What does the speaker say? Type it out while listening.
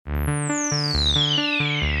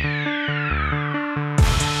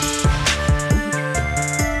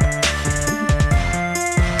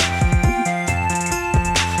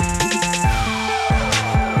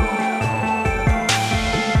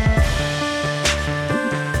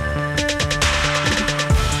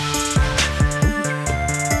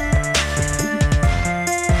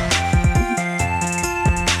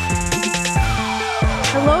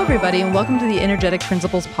everybody, and welcome to the Energetic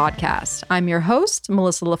Principles podcast. I'm your host,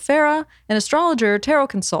 Melissa LaFera, an astrologer, tarot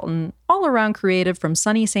consultant, all-around creative from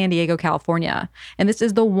sunny San Diego, California. And this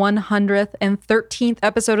is the 113th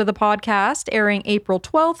episode of the podcast, airing April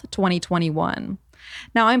 12th, 2021.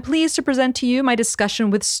 Now, I'm pleased to present to you my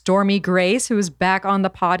discussion with Stormy Grace, who is back on the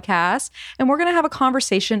podcast, and we're going to have a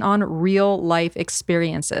conversation on real-life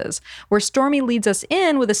experiences, where Stormy leads us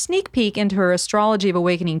in with a sneak peek into her Astrology of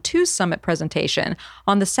Awakening 2 Summit presentation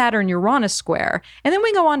on the Saturn-Uranus square, and then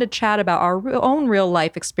we go on to chat about our own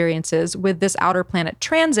real-life experiences with this outer planet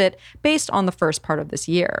transit based on the first part of this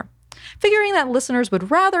year. Figuring that listeners would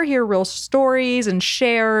rather hear real stories and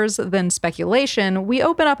shares than speculation, we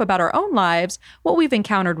open up about our own lives, what we've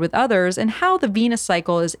encountered with others, and how the Venus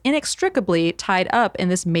cycle is inextricably tied up in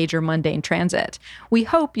this major mundane transit. We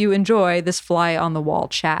hope you enjoy this fly-on-the-wall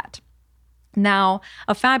chat. Now,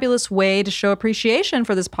 a fabulous way to show appreciation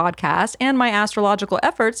for this podcast and my astrological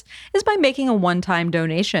efforts is by making a one-time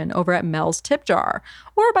donation over at Mel's Tip Jar,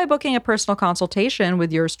 or by booking a personal consultation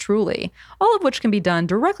with yours truly, all of which can be done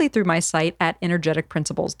directly through my site at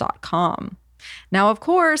energeticprinciples.com. Now, of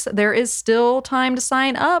course, there is still time to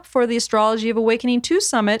sign up for the Astrology of Awakening 2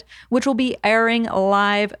 Summit, which will be airing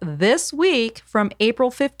live this week from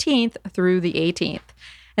April 15th through the 18th.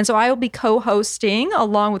 And so I will be co-hosting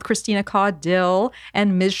along with Christina Caudill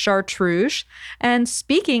and Ms. Chartreuse and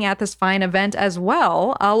speaking at this fine event as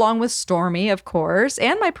well, along with Stormy, of course,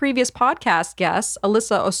 and my previous podcast guests,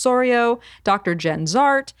 Alyssa Osorio, Dr. Jen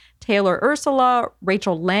Zart, Taylor Ursula,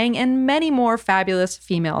 Rachel Lang, and many more fabulous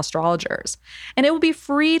female astrologers. And it will be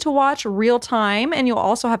free to watch real time, and you'll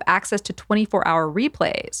also have access to 24-hour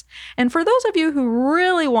replays. And for those of you who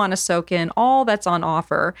really want to soak in all that's on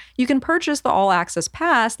offer, you can purchase the All Access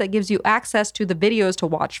Pass that gives you access to the videos to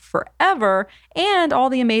watch forever and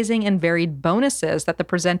all the amazing and varied bonuses that the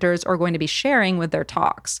presenters are going to be sharing with their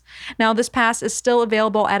talks. Now, this pass is still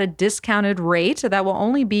available at a discounted rate that will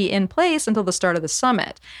only be in place until the start of the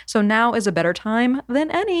summit. So now is a better time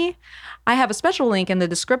than any. I have a special link in the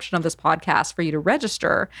description of this podcast for you to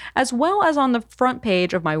register, as well as on the front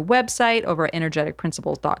page of my website over at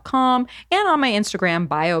energeticprinciples.com and on my Instagram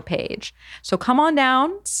bio page. So come on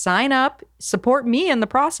down, sign up, support me in the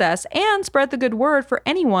process, and spread the good word for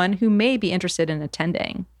anyone who may be interested in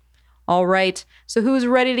attending. All right, so who's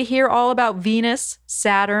ready to hear all about Venus,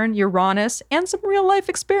 Saturn, Uranus, and some real-life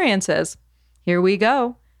experiences? Here we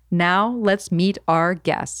go. Now, let's meet our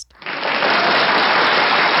guest.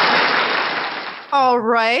 All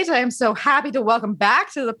right. I'm so happy to welcome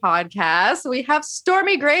back to the podcast. We have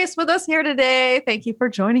Stormy Grace with us here today. Thank you for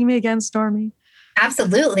joining me again, Stormy.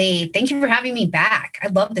 Absolutely. Thank you for having me back. I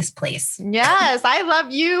love this place. Yes, I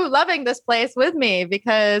love you loving this place with me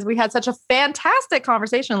because we had such a fantastic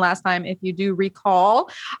conversation last time. If you do recall,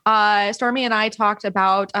 Stormy and I talked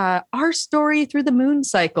about our story through the moon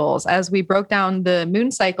cycles as we broke down the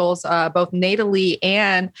moon cycles, both natally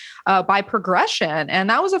and by progression. And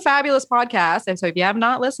that was a fabulous podcast. And so if you have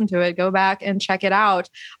not listened to it, go back and check it out.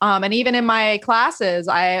 And even in my classes,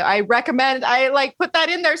 I recommend, I put that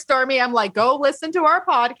in there, Stormy. I'm like, go listen to our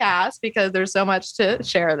podcast because there's so much to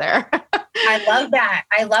share there. I love that.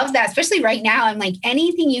 I love that. Especially right now. I'm like,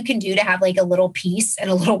 anything you can do to have like a little peace and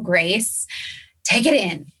a little grace, take it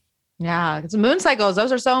in. Yeah. Because moon cycles,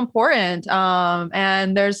 those are so important.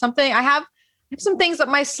 And there's something I have some things up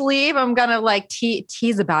my sleeve. I'm going to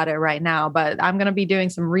tease about it right now, but I'm going to be doing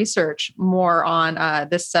some research more on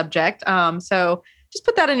this subject. So just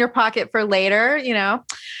put that in your pocket for later,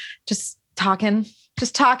 just talking,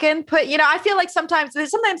 I feel like sometimes they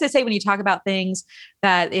say when you talk about things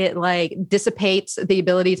that it dissipates the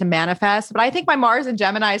ability to manifest. But I think my Mars and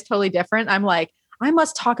Gemini is totally different. I'm like, I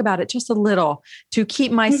must talk about it just a little to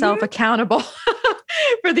keep myself accountable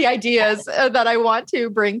for the ideas that I want to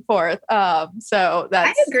bring forth. So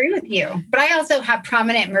I agree with you, but I also have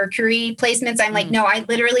prominent Mercury placements. I'm like, no, I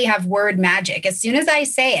literally have word magic. As soon as I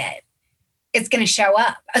say it, it's going to show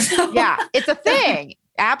up. Yeah, it's a thing.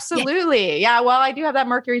 Absolutely. Yeah. Well, I do have that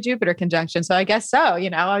Mercury Jupiter conjunction. So I guess so,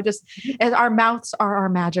 our mouths are our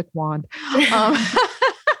magic wand.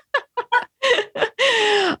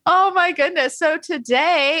 Oh my goodness. So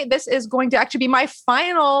today, this is going to actually be my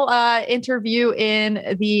final interview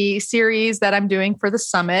in the series that I'm doing for the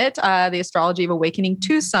summit, the Astrology of Awakening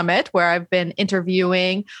 2 Summit, where I've been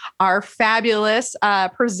interviewing our fabulous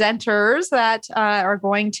presenters that are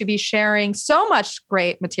going to be sharing so much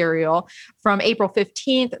great material from April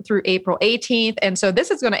 15th through April 18th. And so this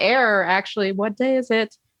is going to air actually, what day is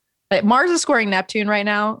it? Mars is squaring Neptune right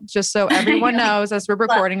now, just so everyone knows as we're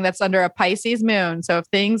recording, that's under a Pisces moon. So if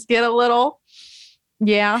things get a little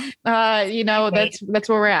Yeah. Okay. That's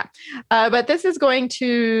where we're at. But this is going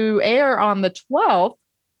to air on the 12th,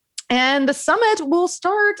 and the summit will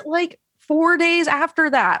start like 4 days after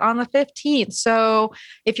that on the 15th. So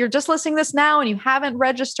if you're just listening to this now and you haven't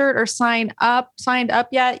registered or signed up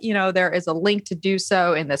yet, there is a link to do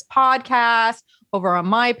so in this podcast, over on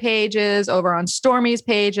my pages, over on Stormy's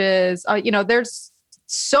pages. There's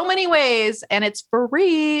so many ways, and it's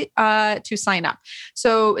free to sign up.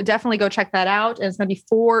 So definitely go check that out. And it's going to be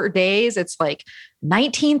 4 days. It's like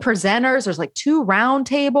 19 presenters. There's like 2 round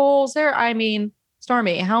tables there. I mean,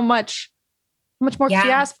 Stormy, how much more could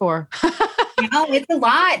you ask for? It's a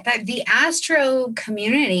lot. The astro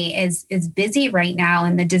community is busy right now,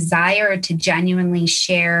 and the desire to genuinely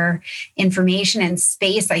share information and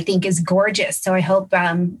space, I think, is gorgeous. So I hope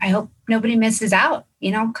nobody misses out.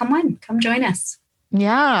 Come join us.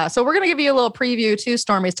 Yeah. So we're going to give you a little preview to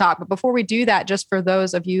Stormy's talk. But before we do that, just for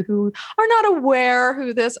those of you who are not aware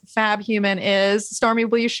who this fab human is, Stormy,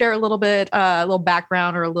 will you share a little bit, a little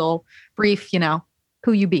background or a little brief,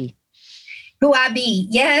 who you be? Who I be?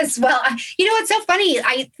 Yes. Well, it's so funny.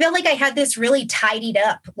 I feel like I had this really tidied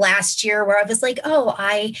up last year where I was like, oh,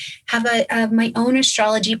 I have my own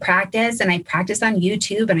astrology practice, and I practice on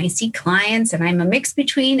YouTube, and I see clients, and I'm a mix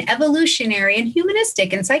between evolutionary and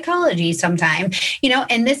humanistic and psychology sometimes,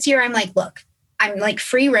 and this year I'm like, look, I'm like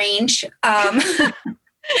free range. And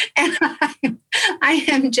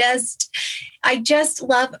I just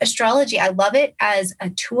love astrology. I love it as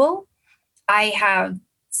a tool. I have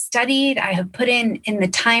studied, I have put in the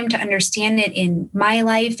time to understand it in my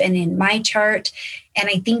life and in my chart. And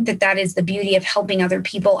I think that is the beauty of helping other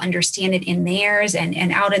people understand it in theirs and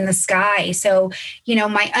out in the sky. So,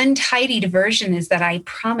 my untidied version is that I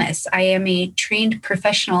promise I am a trained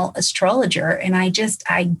professional astrologer, and I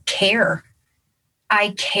care.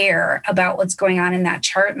 I care about what's going on in that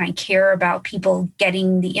chart, and I care about people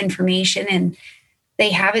getting the information, and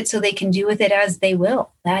they have it so they can do with it as they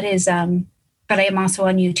will. That is, but I am also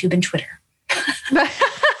on YouTube and Twitter.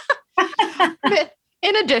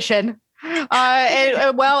 In addition,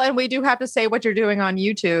 and we do have to say what you're doing on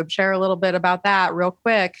YouTube. Share a little bit about that real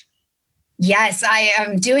quick. Yes, I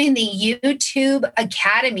am doing the YouTube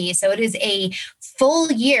Academy. So it is a full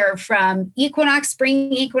year from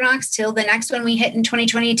spring equinox till the next one we hit in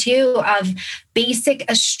 2022 of basic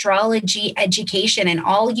astrology education. And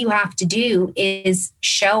all you have to do is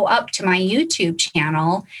show up to my YouTube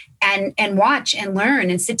channel and watch and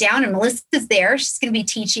learn and sit down. And Melissa's there. She's going to be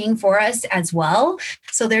teaching for us as well.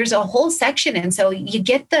 So there's a whole section. And so you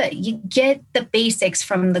get the basics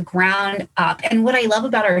from the ground up. And what I love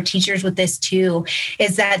about our teachers with this too,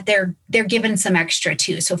 is that they're given some extra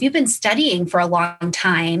too. So if you've been studying for a long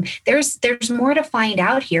time, there's more to find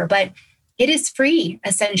out here, but it is free,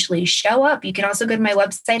 essentially. Show up. You can also go to my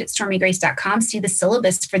website at stormygrace.com, see the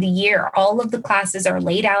syllabus for the year. All of the classes are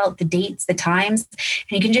laid out, the dates, the times,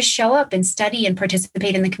 and you can just show up and study and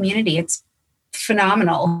participate in the community. It's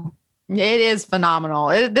phenomenal. It is phenomenal.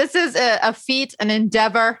 This is a feat, an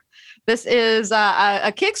endeavor. This is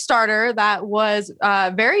a Kickstarter that was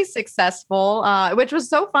very successful, which was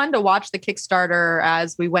so fun to watch the Kickstarter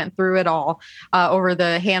as we went through it all over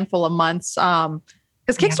the handful of months.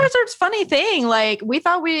 Because Kickstarter's a funny thing. Like we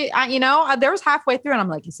thought there was halfway through and I'm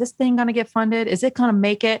like, is this thing going to get funded? Is it going to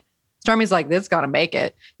make it? Stormy's like, this got to make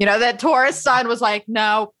it. That Taurus sun was like,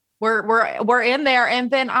 no, we're in there. And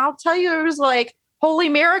then I'll tell you, it was like, holy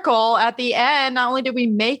miracle at the end. Not only did we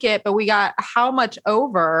make it, but we got how much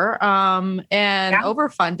over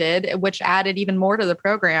overfunded, which added even more to the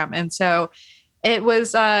program. And so it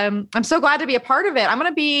was, I'm so glad to be a part of it. I'm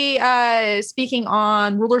going to be speaking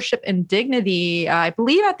on rulership and dignity, I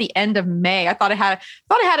believe at the end of May. I thought I had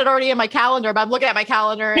it already in my calendar, but I'm looking at my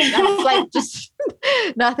calendar and I was like, just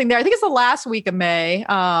nothing there. I think it's the last week of May.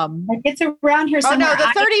 It's around here somewhere. Oh, no,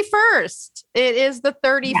 the 31st. It is the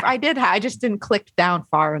 30th. Yeah. I just didn't click down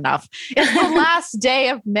far enough. It's the last day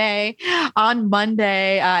of May on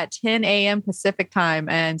Monday at 10 a.m. Pacific time.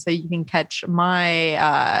 And so you can catch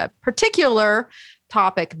my particular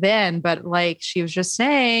topic then. But like she was just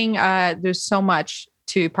saying, there's so much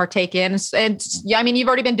to partake in. And yeah, I mean, you've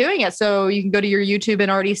already been doing it. So you can go to your YouTube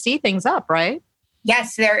and already see things up, right?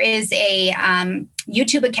 Yes, there is a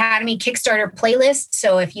YouTube Academy Kickstarter playlist.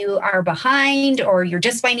 So if you are behind or you're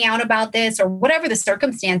just finding out about this or whatever the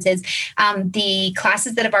circumstances, the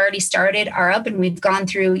classes that have already started are up and we've gone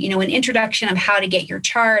through, an introduction of how to get your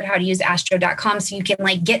chart, how to use astro.com so you can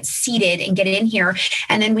get seated and get in here.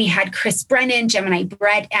 And then we had Chris Brennan, Gemini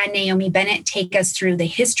Brett, and Naomi Bennett take us through the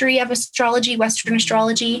history of astrology, Western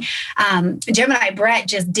astrology. Gemini Brett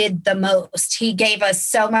just did the most. He gave us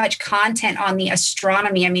so much content on the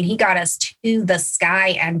astronomy. I mean, he got us to the sky sky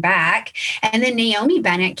and back. And then Naomi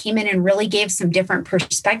Bennett came in and really gave some different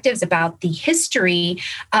perspectives about the history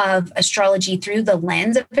of astrology through the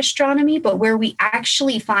lens of astronomy, but where we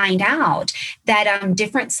actually find out that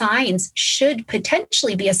different signs should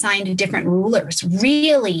potentially be assigned to different rulers.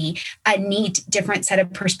 Really a neat, different set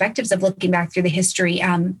of perspectives of looking back through the history,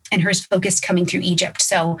 and hers focus coming through Egypt.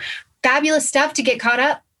 So fabulous stuff to get caught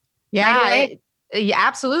up. Yeah, yeah,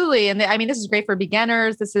 absolutely. And I mean, this is great for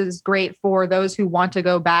beginners. This is great for those who want to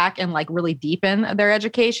go back and like really deepen their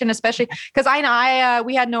education, especially because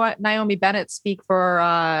we had Naomi Bennett speak for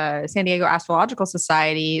San Diego Astrological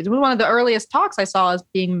Society. It was one of the earliest talks I saw as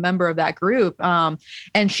being a member of that group.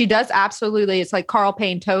 And she does absolutely, it's like Carl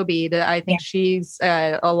Payne Toby that I think she's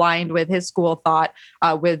aligned with his school of thought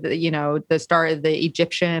with, the start of the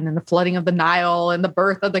Egyptian and the flooding of the Nile and the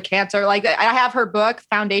birth of the Cancer. Like I have her book,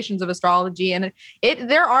 Foundations of Astrology, and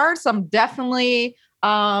there are some definitely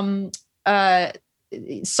solid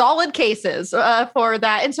cases for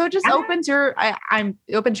that, and so it just opens your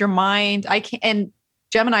mind. And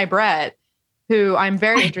Gemini Brett, who I'm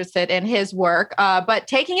very interested in his work, but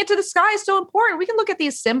taking it to the sky is so important. We can look at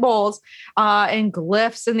these symbols and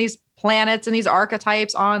glyphs and these planets and these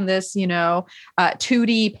archetypes on this,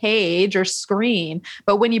 2D page or screen.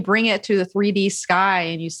 But when you bring it to the 3D sky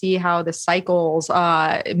and you see how the cycles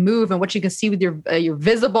move and what you can see with your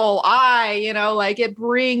visible eye, it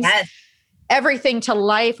brings everything to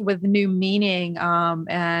life with new meaning.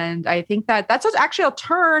 And I think that's actually a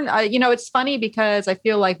turn. It's funny because I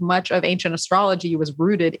feel like much of ancient astrology was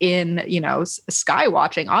rooted in, sky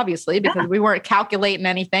watching, obviously, because we weren't calculating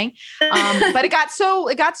anything. But it got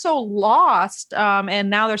so lost. And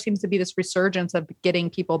now there seems to be this resurgence of getting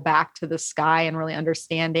people back to the sky and really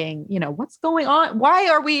understanding, what's going on?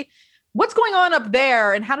 What's going on up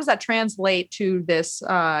there? And how does that translate to this,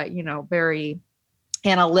 very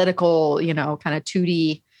analytical, kind of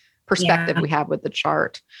 2D perspective we have with the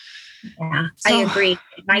chart. Yeah, so, I agree.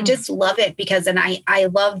 I just love it because, and I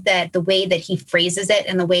love that the way that he phrases it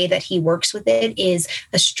and the way that he works with it is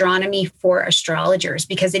astronomy for astrologers,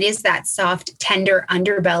 because it is that soft, tender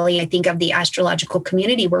underbelly, I think, of the astrological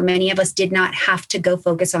community where many of us did not have to go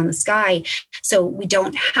focus on the sky. So we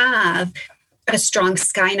don't have a strong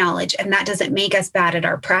sky knowledge, and that doesn't make us bad at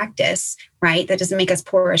our practice, right? That doesn't make us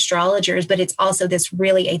poor astrologers, but it's also this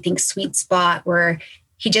really, I think, sweet spot where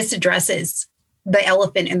he just addresses the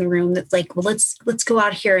elephant in the room. That's like, well, let's go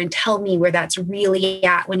out here and tell me where that's really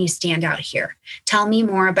at when you stand out here. Tell me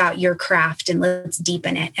more about your craft and let's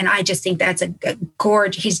deepen it. And I just think that's a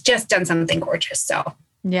gorgeous, he's just done something gorgeous. So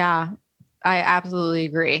yeah. I absolutely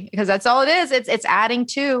agree, because that's all it is. It's adding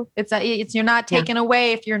to. It's you're not taking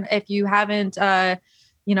away if you haven't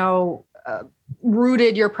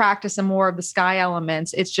rooted your practice in more of the sky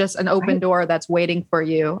elements. It's just an open door that's waiting for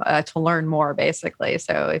you to learn more, basically.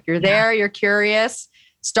 So if you're there, you're curious,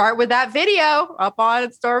 start with that video up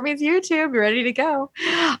on Stormy's YouTube. You're ready to go.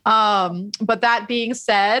 But that being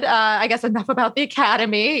said, I guess enough about the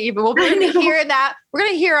Academy. Even we're going to hear that. We're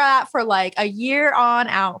going to hear that for like a year on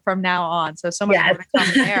out from now on. So much more to come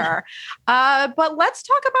there. But let's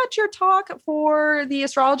talk about your talk for the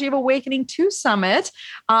Astrology of Awakening 2 Summit.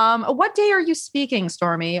 What day are you speaking,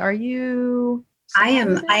 Stormy? Are you? I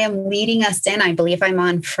am leading us in. I believe I'm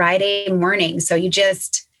on Friday morning. So you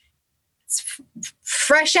just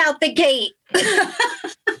fresh out the gate.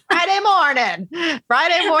 Friday morning, you're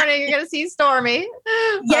going to see Stormy.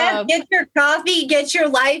 Yes, get your coffee, get your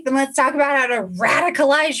life, and let's talk about how to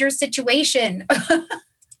radicalize your situation.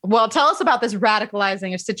 Well, tell us about this radicalizing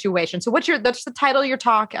your situation. So that's the title of your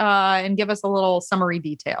talk, and give us a little summary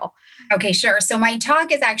detail. Okay, sure. So my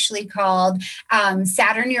talk is actually called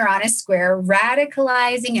Saturn-Uranus Square,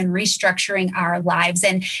 Radicalizing and Restructuring Our Lives.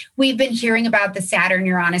 And we've been hearing about the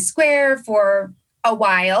Saturn-Uranus Square for a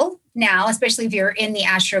while now, especially if you're in the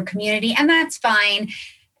astro community, and that's fine.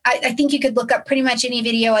 I think you could look up pretty much any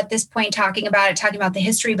video at this point talking about the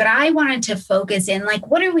history, but I wanted to focus in, like,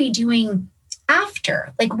 what are we doing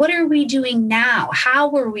after? Like, what are we doing now?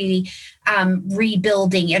 How are we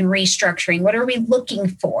rebuilding and restructuring? What are we looking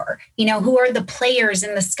for? Who are the players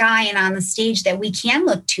in the sky and on the stage that we can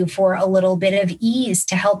look to for a little bit of ease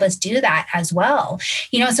to help us do that as well?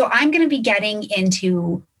 So I'm going to be getting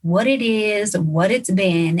into what it is, what it's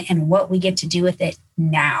been, and what we get to do with it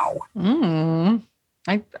now.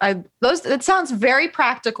 It sounds very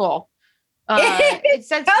practical. It's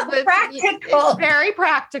very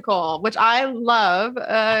practical, which I love,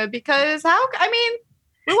 because we want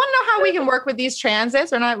to know how we can work with these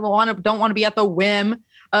transits, or don't want to be at the whim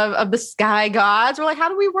of the sky gods. We're like, how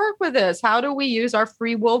do we work with this? How do we use our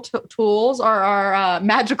free will tools, or our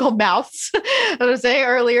magical mouths, as I was saying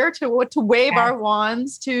earlier, to wave our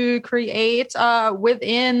wands to create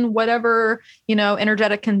within whatever,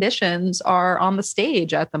 energetic conditions are on the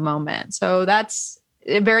stage at the moment. So that's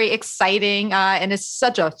very exciting. And it's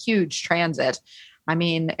such a huge transit. I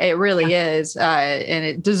mean, it really is. And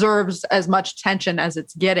it deserves as much attention as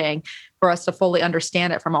it's getting for us to fully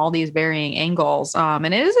understand it from all these varying angles. And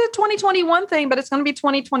it is a 2021 thing, but it's going to be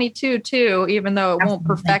 2022 too, even though it won't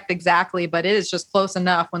perfect exactly, but it is just close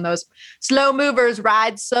enough when those slow movers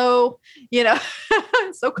ride so,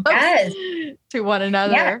 so close to one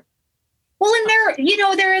another. Yeah. Well,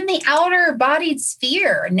 and they're in the outer bodied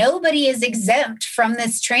sphere. Nobody is exempt from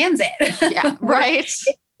this transit. Yeah, right.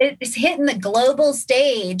 It's hitting the global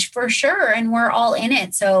stage for sure. And we're all in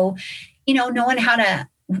it. So, knowing how to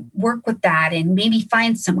work with that and maybe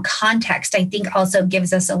find some context, I think also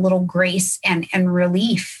gives us a little grace and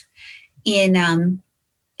relief in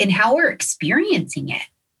how we're experiencing it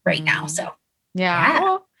right now. So, yeah.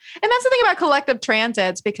 Well, and that's the thing about collective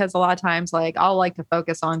transits, because a lot of times, like, I'll like to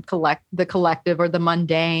focus on the collective or the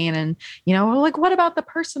mundane, and, like, what about the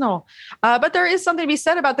personal? But there is something to be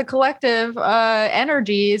said about the collective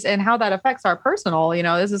energies and how that affects our personal.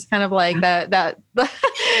 This is kind of like that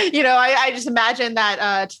I just imagine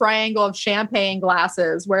that triangle of champagne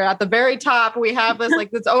glasses, where at the very top we have this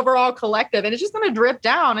this overall collective, and it's just going to drip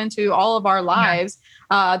down into all of our lives.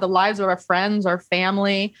 The lives of our friends, our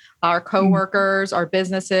family, our coworkers, our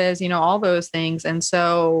businesses, all those things. And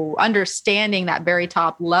so understanding that very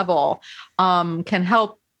top level can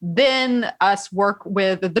help then us work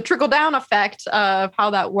with the trickle down effect of how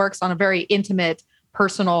that works on a very intimate,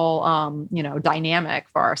 personal, dynamic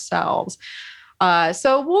for ourselves.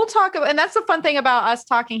 So we'll talk about, and that's the fun thing about us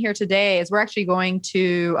talking here today, is we're actually going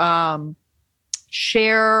to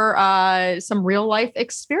share some real life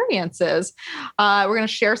experiences. We're going to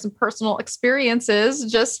share some personal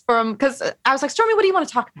experiences just because I was like, Stormy, what do you want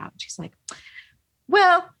to talk about? And she's like,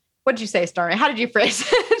 well, what did you say, Stormy? How did you phrase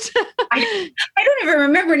it? I don't even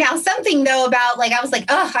remember now. Something though about I was like,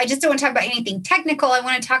 oh, I just don't want to talk about anything technical. I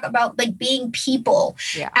want to talk about being people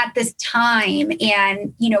at this time,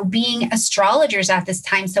 and, being astrologers at this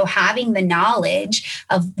time. So having the knowledge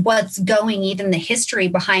of what's going, even the history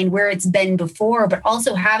behind where it's been before, but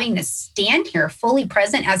also having to stand here fully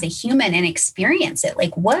present as a human and experience it.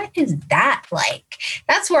 Like, what is that like?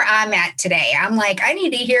 That's where I'm at today. I'm like, I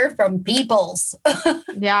need to hear from peoples.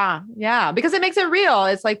 Yeah. Because it makes it real.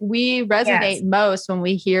 It's like we resonate most when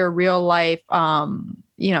we hear real life,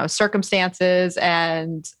 circumstances.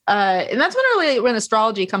 And that's when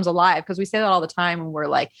astrology comes alive, because we say that all the time when we're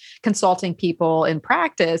like consulting people in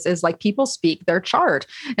practice, is like people speak their chart.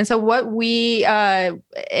 And so what we're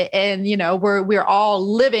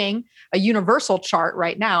all living a universal chart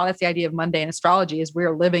right now. That's the idea of mundane astrology, is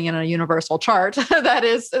we're living in a universal chart that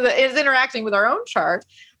is interacting with our own chart.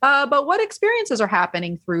 But what experiences are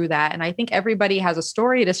happening through that? And I think everybody has a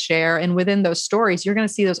story to share. And within those stories, you're going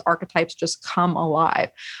to see those archetypes just come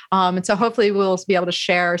alive. And so hopefully we'll be able to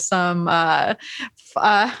share some, I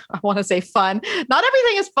want to say fun. Not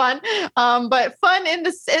everything is fun, but fun in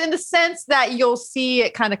the sense that you'll see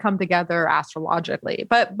it kind of come together astrologically.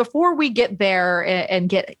 But before we get there and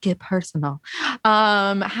get personal,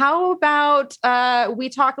 how about we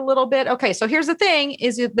talk a little bit? Okay, so here's the thing: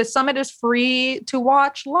 is the summit is free to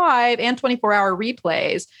watch live and 24-hour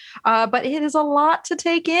replays, but it is a lot to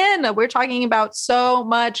take in. We're talking about so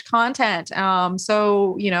much content.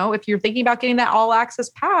 So if you're thinking about getting that all access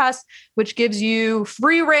pass, which gives you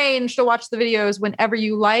free range to watch the videos whenever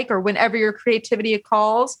you like or whenever your creativity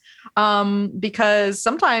calls, because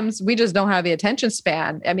sometimes we just don't have the attention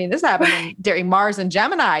span. I mean, this happened during Mars and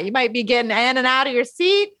Gemini. You might be getting in and out of your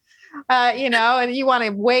seat, and you want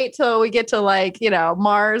to wait till we get to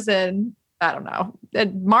Mars and I don't know,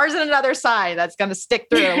 Mars and another sign that's going to stick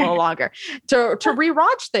through a little longer to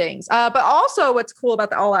rewatch things. But also what's cool about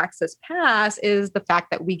the All Access Pass is the fact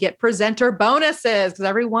that we get presenter bonuses, because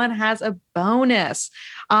everyone has a bonus.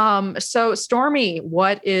 So Stormy,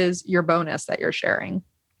 what is your bonus that you're sharing?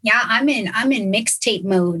 Yeah, I'm in mixtape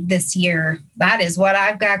mode this year. That is what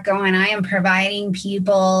I've got going. I am providing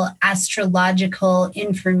people astrological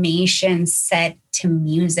information set to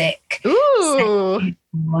music. Ooh.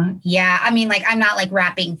 Yeah, I mean, I'm not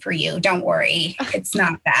rapping for you. Don't worry. It's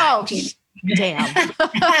not that. Oh, damn.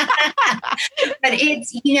 But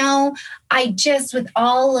it's, I just, with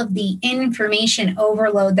all of the information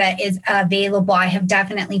overload that is available, I have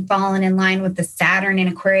definitely fallen in line with the Saturn in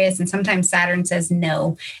Aquarius. And sometimes Saturn says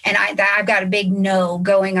no. And I've got a big no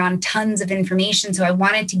going on, tons of information. So I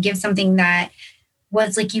wanted to give something that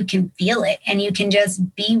was like you can feel it and you can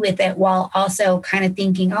just be with it while also kind of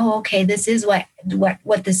thinking, oh, okay, this is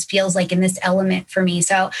what this feels like in this element for me.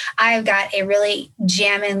 So I've got a really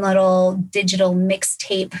jamming little digital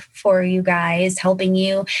mixtape for you guys, helping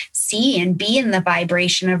you see and be in the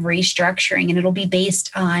vibration of restructuring. And it'll be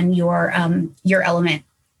based on your element.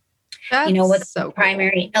 That's what's so the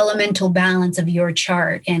primary elemental balance of your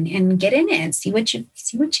chart, and get in it and see what you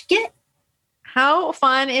get. How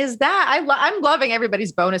fun is that? I'm loving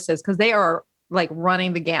everybody's bonuses because they are like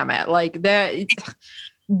running the gamut. Like there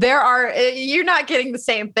are, you're not getting the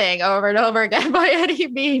same thing over and over again by any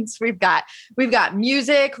means. We've got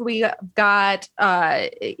music, we've got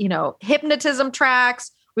hypnotism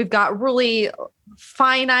tracks, we've got really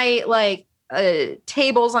finite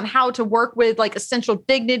tables on how to work with like essential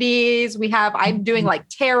dignities. I'm doing like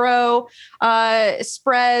tarot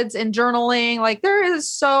spreads and journaling. Like there is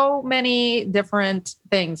so many different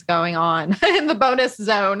things going on in the bonus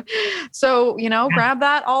zone. So, grab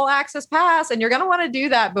that all access pass, and you're going to want to do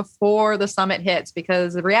that before the summit hits,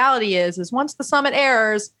 because the reality is once the summit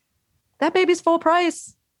airs, that baby's full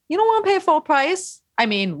price. You don't want to pay full price. I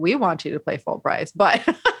mean, we want you to pay full price, but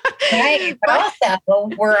right. But also,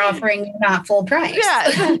 we're offering not full price.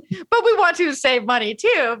 Yeah, but we want you to save money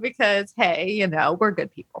too, because hey, we're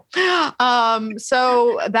good people.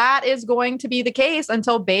 So that is going to be the case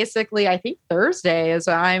until basically, I think Thursday is.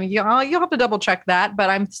 You'll have to double check that, but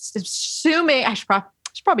I'm assuming I should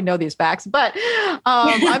probably know these facts, but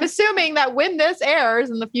I'm assuming that when this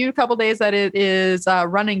airs in the couple days that it is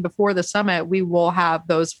running before the summit, we will have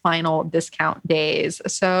those final discount days.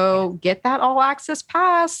 So get that all access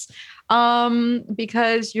pass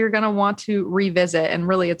because you're going to want to revisit, and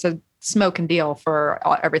really it's a smoking deal for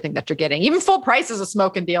everything that you're getting. Even full price is a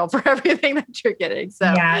smoking deal for everything that you're getting.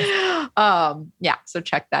 So so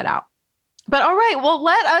check that out. But all right, well,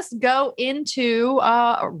 let us go into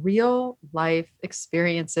real life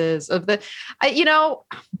experiences of the, I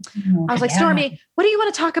was like, Stormy, what do you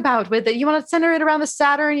want to talk about with it? You want to center it around the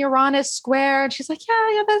Saturn Uranus square? And she's like,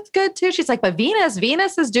 yeah, that's good too. She's like, but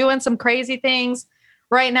Venus is doing some crazy things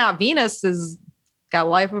right now. Venus is got a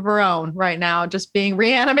life of her own right now, just being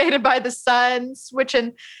reanimated by the sun,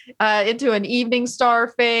 switching into an evening star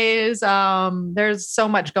phase. There's so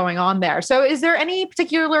much going on there. So is there any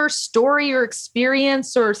particular story or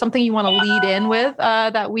experience or something you want to lead in with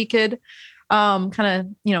that we could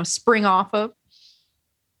kind of, spring off of?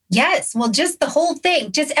 Yes. Well, just the whole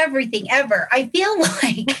thing, just everything ever. I feel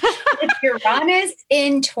like with Uranus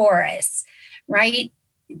in Taurus, right?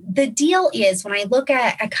 The deal is, when I look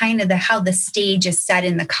at kind of how the stage is set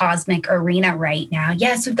in the cosmic arena right now,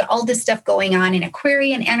 yes, we've got all this stuff going on in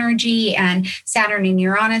Aquarian energy, and Saturn and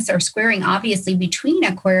Uranus are squaring obviously between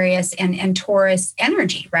Aquarius and Taurus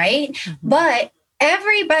energy, right? Mm-hmm. But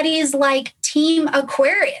everybody's like Team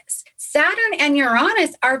Aquarius. Saturn and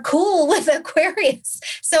Uranus are cool with Aquarius.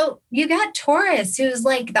 So you got Taurus, who's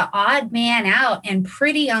like the odd man out and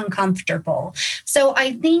pretty uncomfortable. So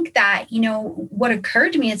I think that, what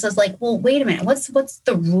occurred to me is, I was like, well, wait a minute, what's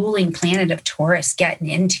the ruling planet of Taurus getting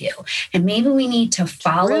into? And maybe we need to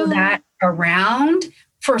follow that around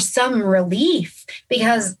for some relief,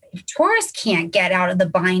 because if Taurus can't get out of the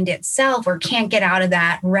bind itself, or can't get out of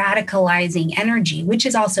that radicalizing energy, which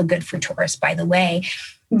is also good for Taurus, by the way,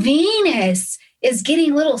 Venus is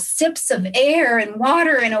getting little sips of air and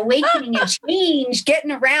water and awakening and change, getting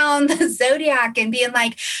around the zodiac and being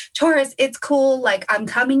like, Taurus, it's cool. Like, I'm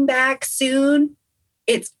coming back soon.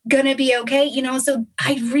 It's going to be okay. So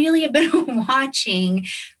I really have been watching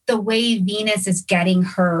the way Venus is getting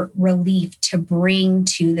her relief to bring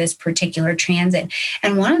to this particular transit.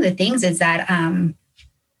 And one of the things is that,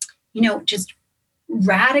 just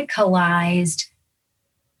radicalized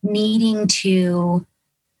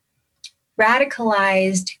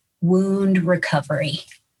wound recovery.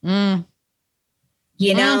 And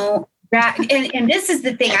this is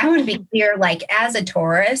the thing. I want to be clear, like, as a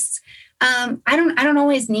Taurus, I don't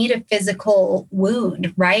always need a physical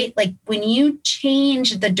wound, right? Like, when you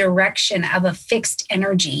change the direction of a fixed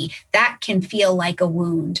energy, that can feel like a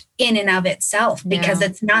wound in and of itself, because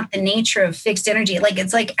it's not the nature of fixed energy. Like,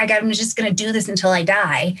 it's like, I'm just going to do this until I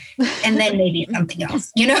die, and then maybe something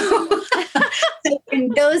else, So in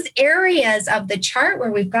those areas of the chart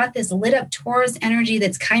where we've got this lit up Taurus energy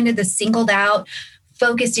that's kind of the singled out,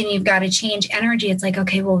 focused, and you've got to change energy, it's like,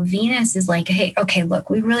 okay, well, Venus is like, hey, okay, look,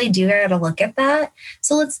 we really do got to look at that.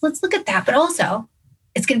 So let's look at that. But also,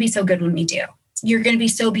 it's going to be so good when we do. You're going to be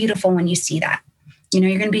so beautiful when you see that.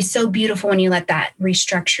 You're going to be so beautiful when you let that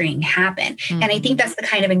restructuring happen. Mm-hmm. And I think that's the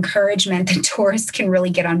kind of encouragement that Taurus can really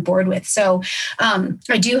get on board with. So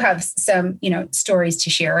I do have some, stories to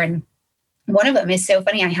share. And one of them is so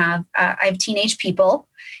funny. I have teenage people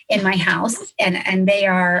in my house, and they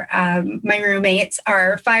are my roommates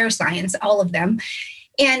are fire signs, all of them.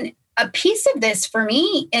 And a piece of this for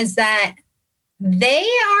me is that they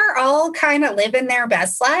are all kind of living their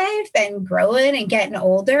best life and growing and getting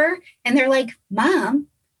older. And they're like, Mom,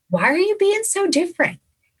 why are you being so different?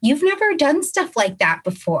 You've never done stuff like that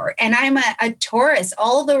before. And I'm a Taurus.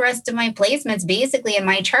 All the rest of my placements basically in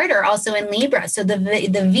my chart are also in Libra. So the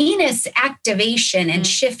Venus activation and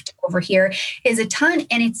shift over here is a ton.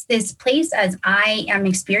 And it's this place as I am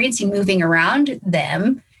experiencing moving around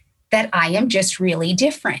them that I am just really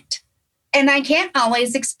different. And I can't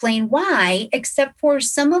always explain why, except for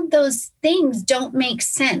some of those things don't make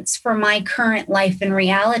sense for my current life and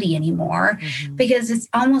reality anymore, because it's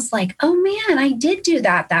almost like, oh man, I did do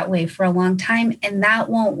that way for a long time, and that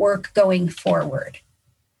won't work going forward.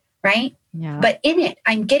 Right? Yeah. But in it,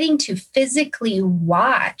 I'm getting to physically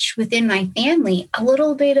watch within my family a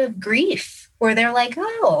little bit of grief where they're like,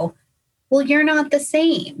 oh, well, you're not the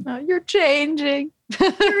same. Oh, you're changing.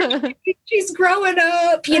 She's growing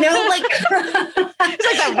up, like it's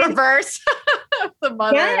like that reverse. The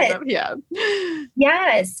mother. Yes. Yeah.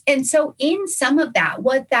 Yes. And so in some of that,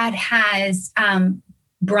 what that has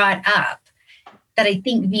brought up that I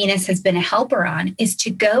think Venus has been a helper on is to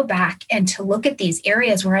go back and to look at these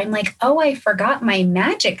areas where I'm like, oh, I forgot my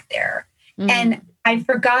magic there. And I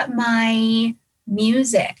forgot my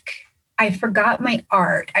music. I forgot my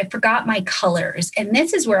art. I forgot my colors. And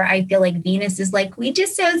this is where I feel like Venus is like, we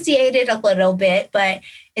dissociated a little bit, but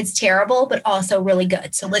it's terrible, but also really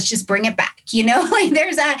good. So let's just bring it back. Like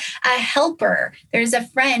there's a helper, there's a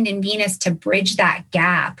friend in Venus to bridge that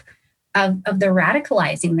gap of the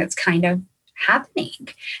radicalizing that's kind of happening.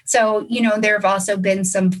 So, there have also been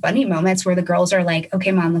some funny moments where the girls are like,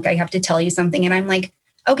 okay, Mom, look, I have to tell you something. And I'm like,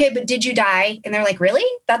 okay, but did you die? And they're like, really?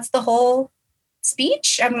 That's the whole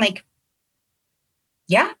speech? I'm like,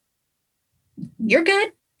 yeah, you're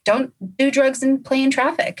good. Don't do drugs and play in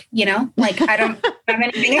traffic, like I don't have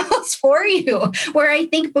anything else for you. Where I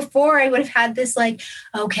think before I would have had this like,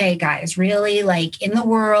 okay, guys, really like in the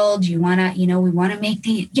world, you want to, we want to make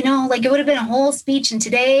the, like it would have been a whole speech. And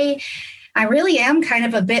today I really am kind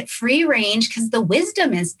of a bit free range because the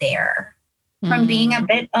wisdom is there from being a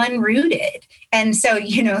bit unrooted. And so,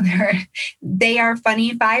 they are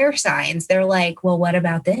funny fire signs. They're like, well, what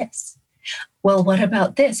about this? Well, what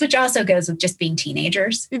about this? Which also goes with just being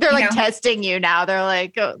teenagers. They're like testing you now. They're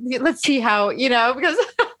like, oh, let's see how, because,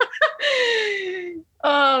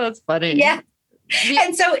 oh, that's funny. Yeah.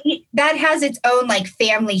 And so that has its own like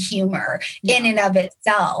family humor in and of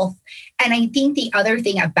itself. And I think the other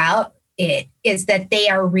thing about it is that they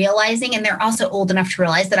are realizing, and they're also old enough to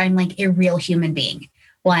realize that I'm like a real human being.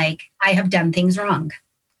 Like I have done things wrong.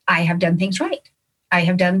 I have done things right. I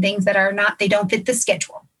have done things that are not, they don't fit the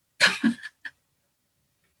schedule.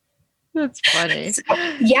 That's funny.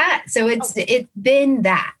 So it's been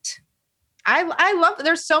that. I love that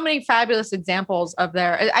there's so many fabulous examples of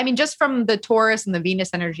there. I mean, just from the Taurus and the Venus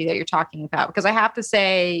energy that you're talking about, because I have to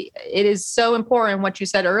say it is so important what you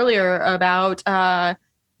said earlier about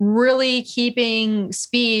really keeping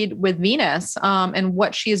speed with Venus and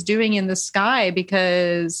what she is doing in the sky,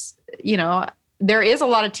 because, there is a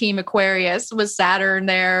lot of team Aquarius with Saturn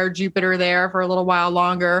there, Jupiter there for a little while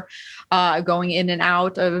longer, going in and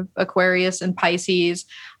out of Aquarius and Pisces.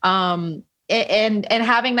 And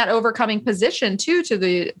having that overcoming position too to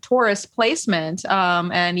the Taurus placement,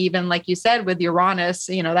 and even like you said with Uranus,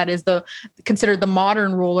 that is considered the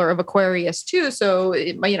modern ruler of Aquarius too. So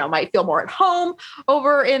it might feel more at home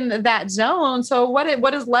over in that zone. So what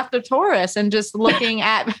is left of Taurus, and just looking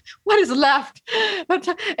at what is left.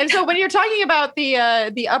 And so when you're talking about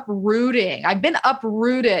the uprooting, I've been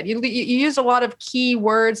uprooted. You used a lot of key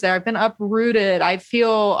words there. I've been uprooted. I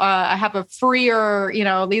feel I have a freer.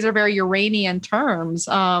 These are very Uranian terms.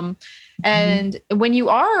 And when you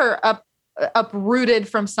are uprooted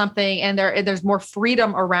from something and there's more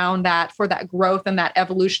freedom around that for that growth and that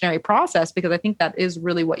evolutionary process, because I think that is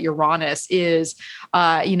really what Uranus is,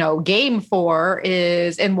 game for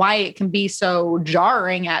is, and why it can be so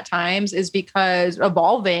jarring at times is because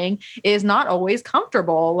evolving is not always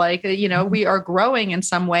comfortable. Like, we are growing in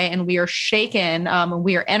some way and we are shaken, and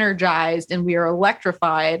we are energized and we are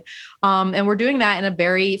electrified. And we're doing that in a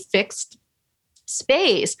very fixed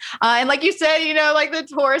space. And like you said, like the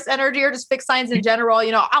Taurus energy or just fixed signs in general,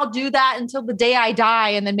 I'll do that until the day I die.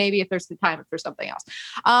 And then maybe if there's the time for something else.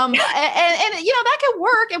 And that could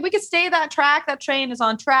work. And we could stay that track. That train is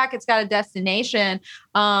on track. It's got a destination.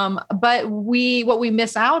 But what we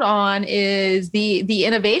miss out on is the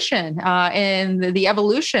innovation and the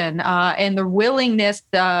evolution and the willingness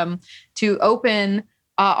to open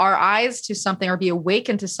our eyes to something or be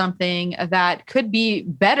awakened to something that could be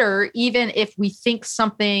better, even if we think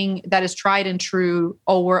something that is tried and true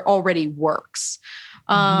or already works.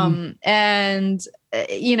 And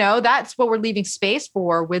that's what we're leaving space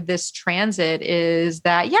for with this transit is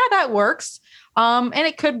that, that works. And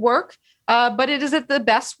it could work. But is it the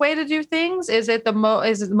best way to do things? Is it the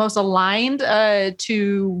most aligned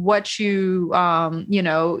to what you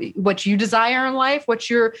what you desire in life? What's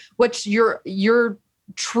your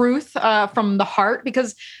truth from the heart?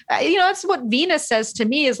 Because that's what Venus says to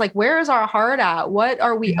me is like, where is our heart at? What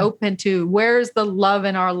are we open to? Where is the love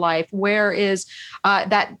in our life? Where is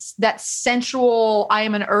that sensual, I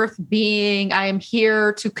am an earth being, I am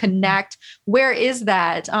here to connect? Where is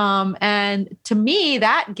that? And to me,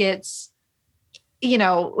 that gets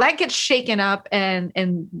shaken up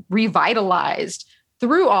and revitalized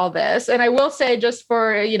through all this. And I will say, just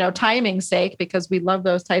for, timing's sake, because we love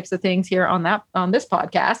those types of things here on this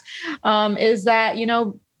podcast, is that,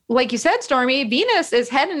 like you said, Stormy, Venus is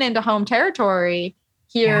heading into home territory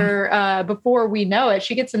here before we know it.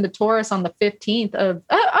 She gets into Taurus on the 15th of,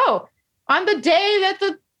 on the day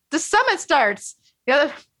that the summit starts.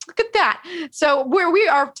 Look at that. So we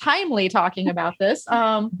are timely talking about this.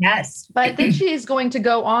 Yes. But then she's going to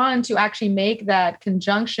go on to actually make that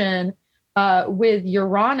conjunction with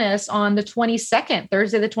Uranus on the 22nd,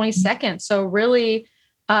 Thursday, the 22nd. So really,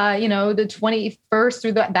 the 21st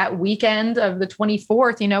through that weekend of the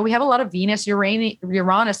 24th, we have a lot of Venus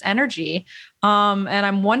Uranus energy. And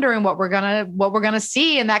I'm wondering what we're going to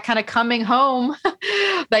see in that kind of coming home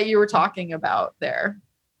that you were talking about there.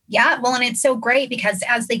 Yeah, well, and it's so great because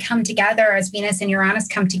as they come together, as Venus and Uranus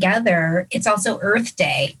come together, it's also Earth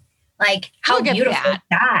Day. Like, how beautiful is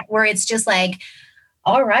that? Where it's just like,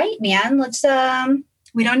 all right, man, let's,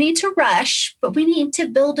 we don't need to rush, but we need to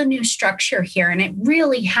build a new structure here. And it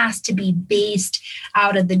really has to be based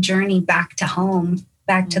out of the journey back to home,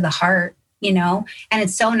 back to the heart. And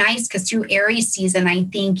it's so nice because through Aries season, I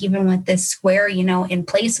think even with this square, in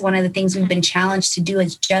place, one of the things we've been challenged to do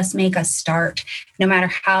is just make a start, no matter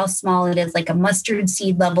how small it is, like a mustard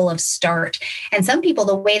seed level of start. And some people,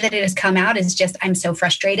 the way that it has come out is just, I'm so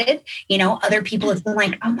frustrated. Other people have been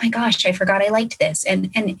like, oh my gosh, I forgot I liked this. And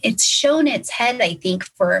it's shown its head, I think,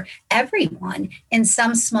 for everyone in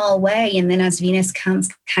some small way. And then as Venus comes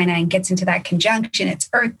kind of and gets into that conjunction, it's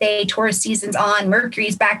Earth Day, Taurus season's on,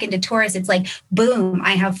 Mercury's back into Taurus. It's like, boom,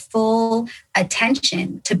 I have full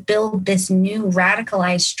attention to build this new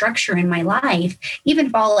radicalized structure in my life, even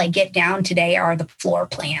if all I get down today are the floor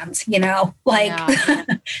plans,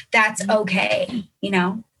 that's okay,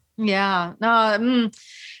 Yeah. No,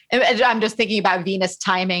 I'm just thinking about Venus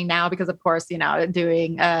timing now because, of course,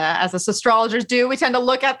 doing as us astrologers do, we tend to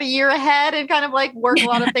look at the year ahead and kind of like work a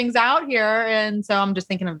lot of things out here. And so I'm just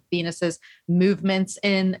thinking of Venus's movements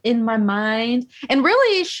in my mind. And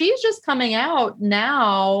really, she's just coming out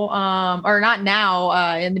now, or not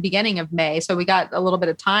now, in the beginning of May. So we got a little bit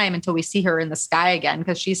of time until we see her in the sky again,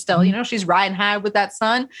 because she's still, she's riding high with that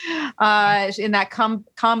sun in that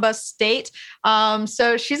combust state.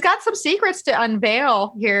 So she's got some secrets to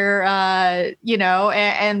unveil here.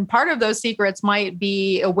 And part of those secrets might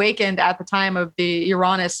be awakened at the time of the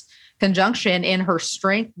Uranus conjunction in her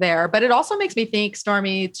strength there. But it also makes me think,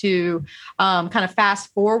 Stormy, to kind of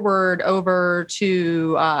fast forward over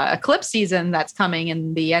to eclipse season that's coming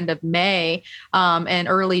in the end of May and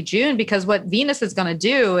early June, because what Venus is going to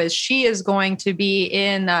do is she is going to be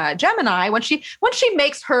in Gemini when she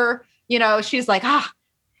makes her, she's like,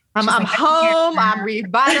 I'm home, I'm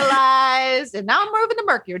revitalized, and now I'm moving to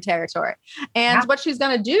Mercury territory. And what she's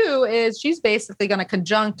going to do is she's basically going to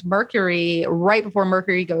conjunct Mercury right before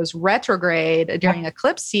Mercury goes retrograde during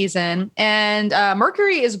eclipse season. And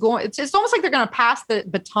Mercury is it's almost like they're going to pass the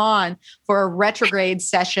baton for a retrograde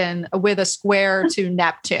session with a square to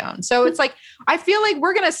Neptune. So it's like, I feel like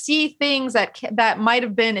we're going to see things that might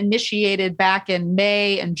have been initiated back in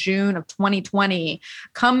May and June of 2020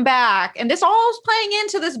 come back. And this all is playing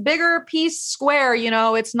into this bigger piece square.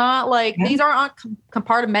 It's not like these aren't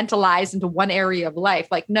compartmentalized into one area of life.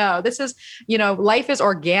 Like, no, this is, life is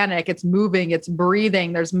organic. It's moving, it's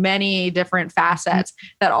breathing. There's many different facets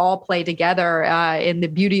that all play together in the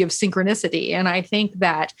beauty of synchronicity. And I think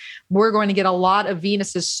that we're going to get a lot of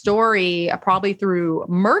Venus's story probably through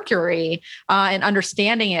Mercury and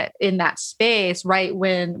understanding it in that space, right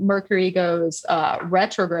when Mercury goes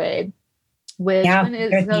retrograde, which when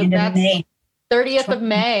is that's May. 30th of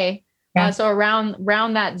May. So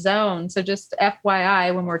around that zone. So just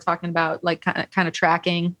FYI, when we're talking about like kind of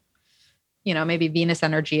tracking, maybe Venus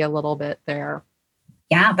energy a little bit there.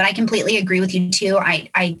 Yeah, but I completely agree with you too.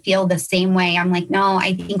 I feel the same way. I'm like, no,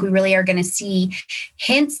 I think we really are going to see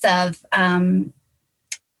hints of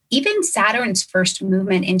even Saturn's first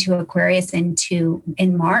movement into Aquarius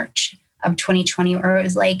in March of 2020, where it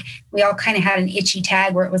was like we all kind of had an itchy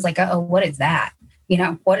tag where it was like, oh, what is that?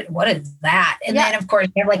 What is that? And then of course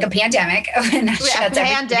we have like a pandemic. And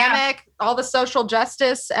pandemic, all the social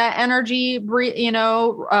justice energy, uprooting.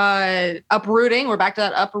 We're back to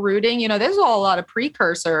that uprooting. There's a lot of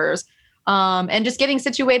precursors. And just getting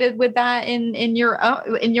situated with that in your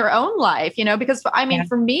own life, because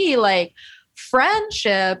for me, like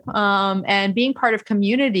friendship and being part of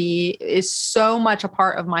community is so much a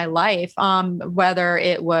part of my life. Whether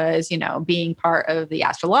it was, being part of the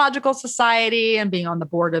Astrological Society and being on the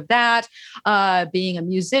board of that, being a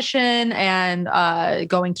musician and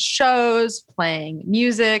going to shows, playing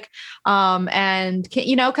music, and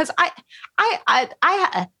because I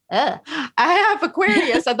have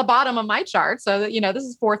Aquarius at the bottom of my chart. So, this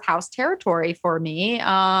is fourth house territory for me,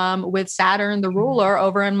 with Saturn, the ruler,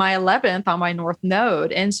 over in my 11th on my North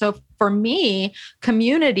Node. And so for me,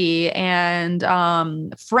 community and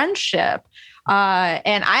friendship,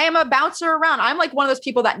 and I am a bouncer around. I'm like one of those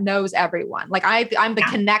people that knows everyone. Like I'm the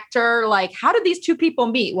connector. Like, how did these two people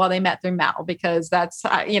meet? Well, they met through Mel, because that's,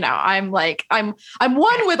 I'm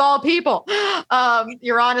one with all people.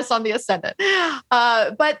 Uranus on the ascendant.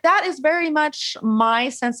 But that is very much my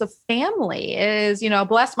sense of family is,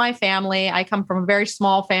 bless my family. I come from a very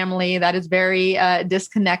small family that is very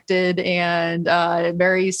disconnected and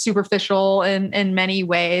very superficial in many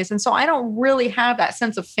ways. And so I don't really have that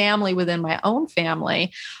sense of family within my own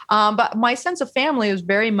family. But my sense of family is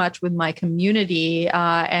very much with my community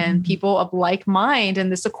and people of like mind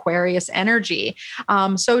and this Aquarius energy.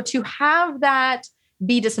 So to have that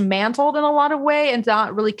be dismantled in a lot of way and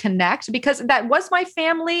not really connect, because that was my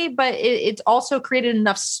family, but it's also created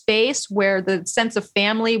enough space where the sense of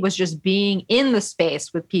family was just being in the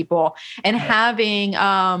space with people and having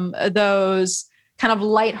those kind of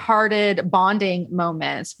lighthearted bonding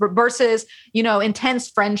moments versus,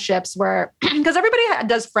 intense friendships where, because everybody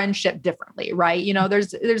does friendship differently, right?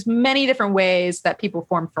 There's many different ways that people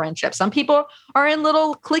form friendships. Some people are in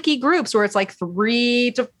little cliquey groups where it's like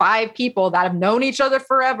 3 to 5 people that have known each other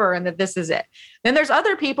forever and that this is it. Then there's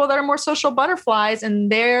other people that are more social butterflies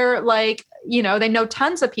and they're like, they know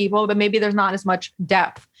tons of people, but maybe there's not as much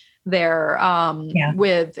depth there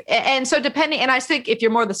with. And so depending, and I think if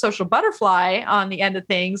you're more the social butterfly on the end of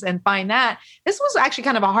things and find that, this was actually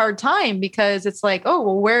kind of a hard time because it's like, oh,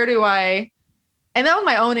 well, where do I, and that was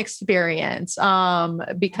my own experience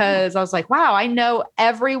because I was like, wow, I know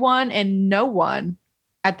everyone and no one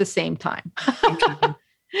at the same time.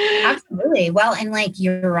 Absolutely. Well, and like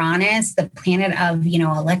Uranus, the planet of,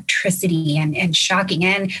 electricity and shocking.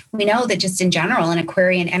 And we know that just in general, in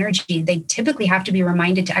Aquarian energy, they typically have to be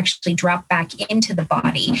reminded to actually drop back into the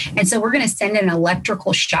body. And so we're going to send an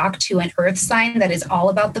electrical shock to an earth sign that is all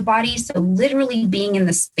about the body. So literally being in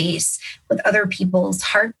the space with other people's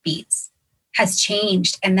heartbeats has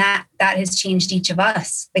changed. And that has changed each of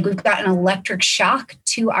us. Like we've got an electric shock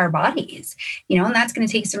to our bodies, and that's going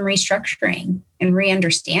to take some restructuring and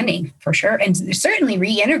re-understanding for sure. And certainly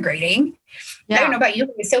reintegrating. Yeah. I don't know about you,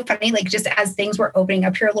 but it's so funny. Like just as things were opening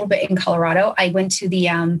up here a little bit in Colorado, I went to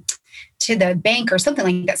the bank or something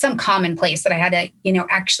like that, some common place that I had to,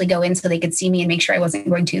 actually go in so they could see me and make sure I wasn't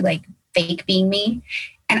going to like fake being me.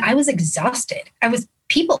 And I was exhausted.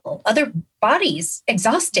 Other bodies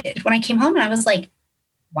exhausted when I came home, and I was like,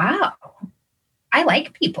 wow, I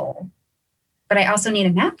like people, but I also need a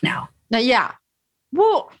nap now. Yeah.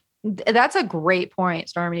 Well, that's a great point,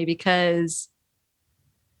 Stormy, because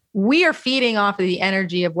we are feeding off of the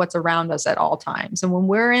energy of what's around us at all times. And when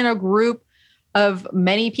we're in a group of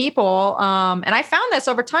many people, and I found this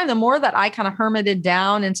over time, the more that I kind of hermited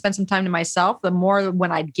down and spent some time to myself, the more when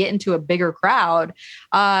I'd get into a bigger crowd,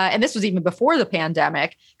 and this was even before the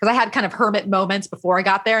pandemic, because I had kind of hermit moments before I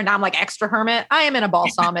got there, and now I'm like extra hermit. I am in a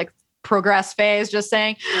balsamic progress phase, just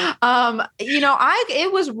saying.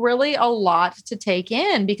 It was really a lot to take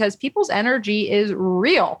in because people's energy is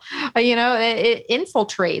real. It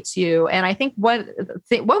infiltrates you. And I think what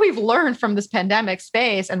we've learned from this pandemic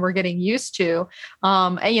space, and we're getting used to,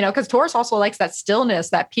 because Taurus also likes that stillness,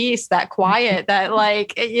 that peace, that quiet, that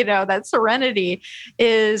that serenity,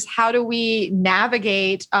 is how do we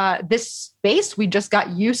navigate this space we just got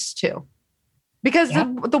used to? Because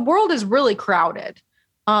the world is really crowded.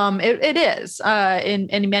 It is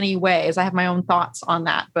in many ways. I have my own thoughts on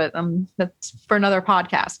that, but that's for another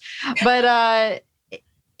podcast. But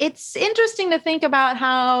it's interesting to think about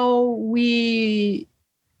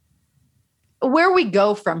where we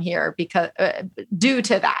go from here because due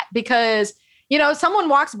to that. Because someone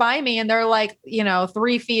walks by me and they're like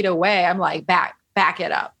 3 feet away. I'm like, back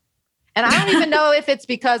it up. And I don't even know if it's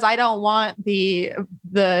because I don't want the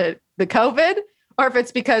COVID, or if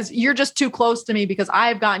it's because you're just too close to me because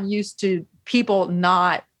I've gotten used to people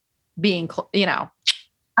not being,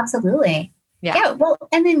 Absolutely. Yeah. Well,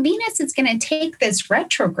 and then Venus is going to take this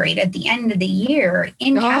retrograde at the end of the year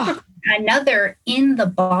in Capricorn, another in the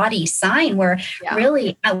body sign where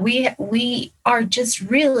really we are just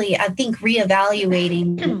really, I think,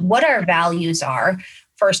 reevaluating what our values are.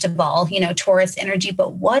 First of all, Taurus energy,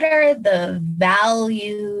 but what are the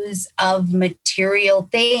values of material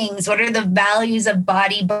things? What are the values of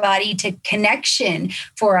body to connection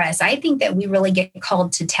for us? I think that we really get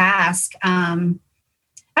called to task. I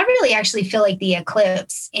really actually feel like the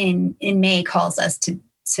eclipse in May calls us to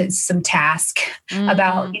some task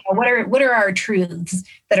about what are our truths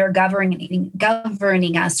that are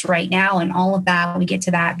governing us right now, and all of that. We get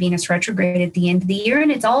to that Venus retrograde at the end of the year, and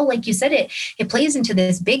it's all, like you said, it plays into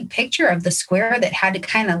this big picture of the square that had to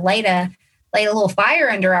kind of light a little fire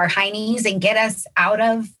under our high knees and get us out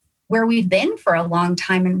of where we've been for a long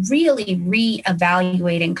time, and really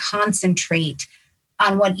reevaluate and concentrate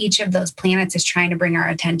on what each of those planets is trying to bring our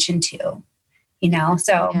attention to.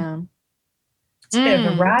 So. Yeah. It's a bit of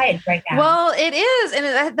a ride right now. Well, it is.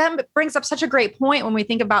 And that brings up such a great point when we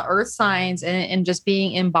think about earth signs and just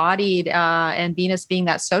being embodied and Venus being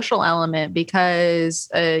that social element, because,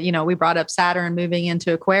 we brought up Saturn moving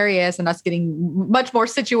into Aquarius and us getting much more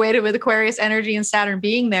situated with Aquarius energy and Saturn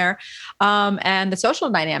being there, and the social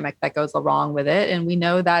dynamic that goes along with it. And we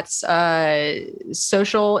know that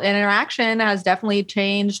social interaction has definitely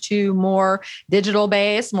changed to more digital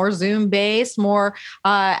based, more Zoom based, more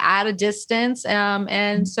at a distance.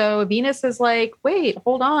 And so Venus is like, wait,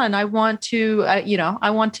 hold on. I want to, I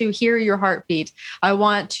want to hear your heartbeat. I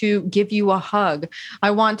want to give you a hug. I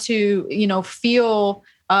want to, feel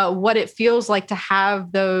what it feels like to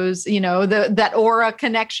have those, that aura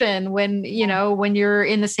connection when you're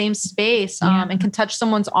in the same space and can touch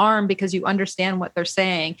someone's arm because you understand what they're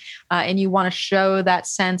saying. And you want to show that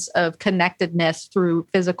sense of connectedness through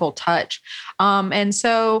physical touch. And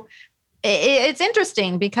so it's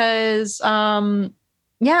interesting because,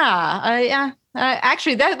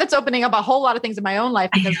 actually that's opening up a whole lot of things in my own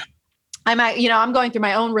life, because I'm going through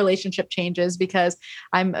my own relationship changes because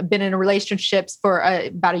I've been in relationships for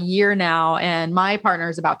about a year now, and my partner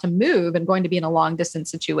is about to move and going to be in a long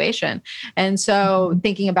distance situation. And so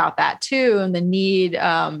thinking about that too, and the need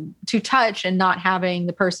to touch and not having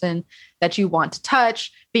the person that you want to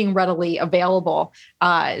touch being readily available.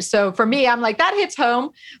 So for me, I'm like, that hits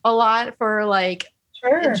home a lot for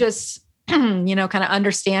just, kind of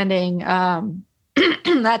understanding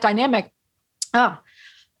that dynamic. Oh,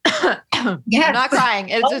 I'm not crying.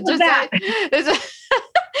 It's just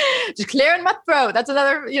just clearing my throat. That's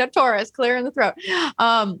another, Taurus, clearing the throat.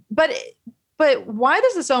 But why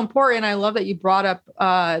this is so important, I love that you brought up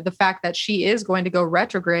the fact that she is going to go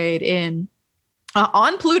retrograde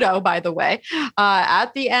on Pluto, by the way,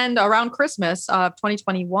 at the end around Christmas of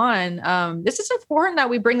 2021. This is important that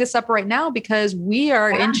we bring this up right now because we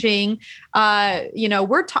are inching,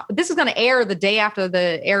 this is going to air the day after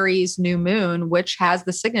the Aries new moon, which has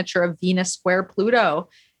the signature of Venus square Pluto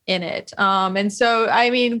in it. And so,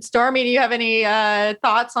 Stormy, do you have any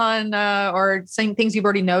thoughts on or same things you've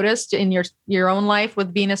already noticed in your own life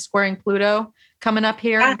with Venus squaring Pluto coming up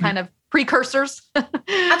here and kind of precursors?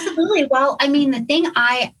 Absolutely. Well, the thing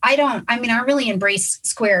I really embrace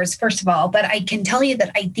squares, first of all, but I can tell you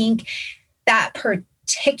that I think that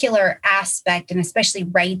particular aspect, and especially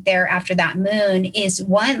right there after that moon, is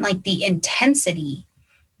one, like the intensity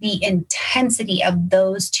of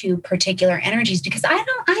those two particular energies, because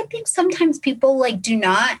I think sometimes people do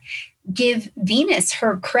not give Venus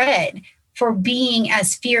her cred for being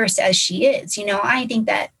as fierce as she is. I think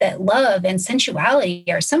that love and sensuality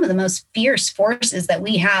are some of the most fierce forces that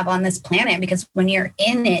we have on this planet, because when you're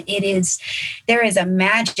in it, there is a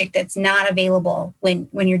magic that's not available when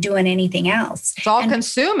you're doing anything else. It's all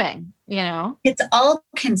consuming, It's all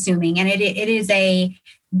consuming, and it is a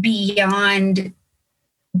beyond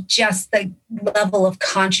just the level of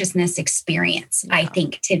consciousness experience, I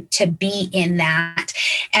think, to be in that.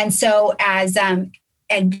 And so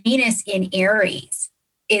and Venus in Aries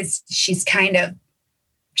she's kind of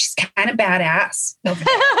badass over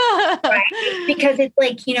there, right? Because it's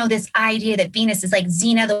like, this idea that Venus is like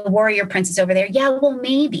Xena, the warrior princess over there. Yeah, well,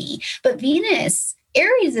 maybe. But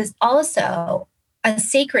Aries is also a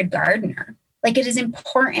sacred gardener. Like, it is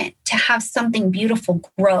important to have something beautiful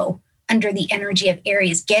grow under the energy of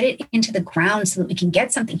Aries, get it into the ground so that we can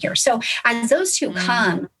get something here. So as those two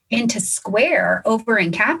come into square over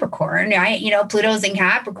in Capricorn, right? Pluto's in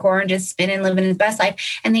Capricorn, just spinning, living his best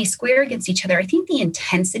life, and they square against each other. I think the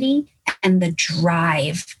intensity and the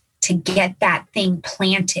drive to get that thing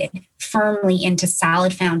planted firmly into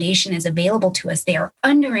solid foundation is available to us. They are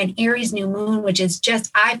under an Aries new moon, which is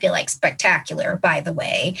just, I feel like, spectacular, by the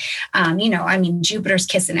way. Jupiter's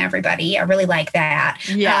kissing everybody. I really like that.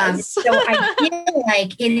 Yes. So I feel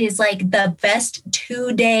like it is like the best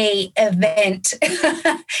 2-day event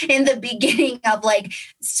in the beginning of like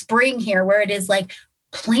spring here, where it is like,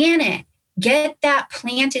 planet, get that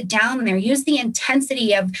planted down there. Use the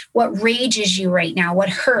intensity of what rages you right now, what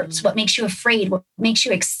hurts, what makes you afraid, what makes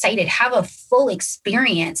you excited. Have a full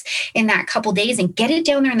experience in that couple days and get it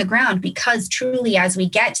down there in the ground, because truly, as we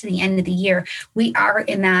get to the end of the year, we are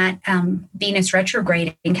in that Venus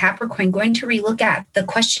retrograde in Capricorn, going to relook at the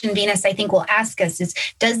question Venus, I think, will ask us is,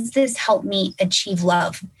 does this help me achieve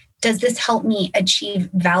love? Does this help me achieve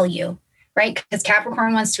value? Right? Because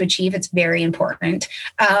Capricorn wants to achieve, it's very important.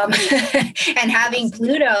 And having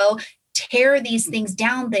Pluto tear these things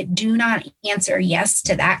down that do not answer yes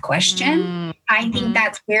to that question, I think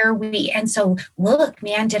that's where and so look,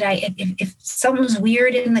 man, if something's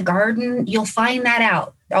weird in the garden, you'll find that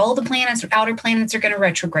out. All the planets, outer planets, are going to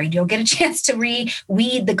retrograde. You'll get a chance to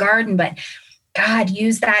reweed the garden, but God,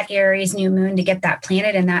 use that Aries new moon to get that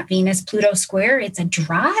planet and that Venus Pluto square. It's a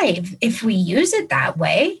drive if we use it that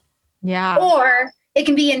way. Yeah. Or it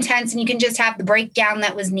can be intense and you can just have the breakdown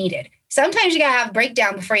that was needed. Sometimes you got to have a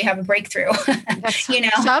breakdown before you have a breakthrough,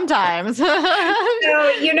 Sometimes. So,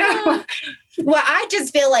 well, I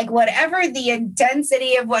just feel like whatever the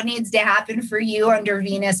intensity of what needs to happen for you under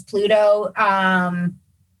Venus, Pluto,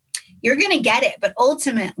 you're going to get it. But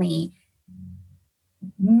ultimately,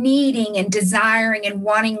 needing and desiring and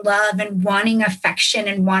wanting love and wanting affection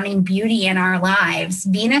and wanting beauty in our lives,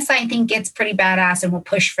 Venus, I think, gets pretty badass and will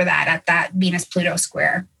push for that at that Venus Pluto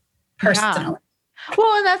square personally. Yeah.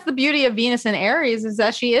 Well, and that's the beauty of Venus in Aries, is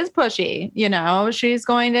that she is pushy.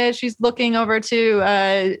 She's looking over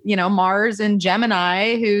to, Mars in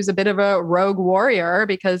Gemini, who's a bit of a rogue warrior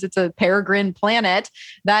because it's a peregrine planet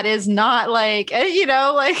that is not like,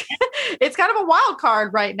 it's kind of a wild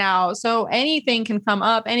card right now. So anything can come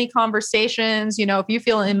up, any conversations, if you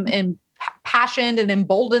feel impassioned and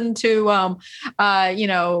emboldened to,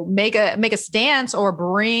 make a stance or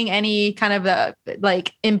bring any kind of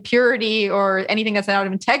impurity or anything that's out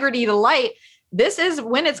of integrity to light, this is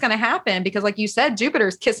when it's going to happen. Because like you said,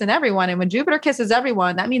 Jupiter's kissing everyone. And when Jupiter kisses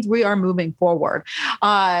everyone, that means we are moving forward.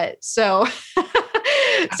 So,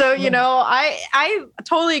 I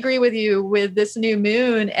totally agree with you with this new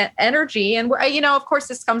moon energy. And, of course,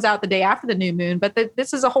 this comes out the day after the new moon, but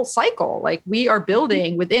this is a whole cycle. Like, we are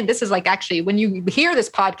building within. This is like, actually, when you hear this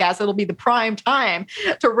podcast, it'll be the prime time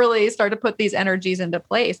to really start to put these energies into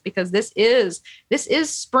place, because this is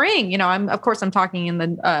spring. I'm talking in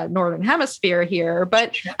the Northern Hemisphere here,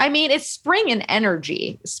 but I mean, it's spring in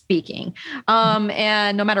energy speaking,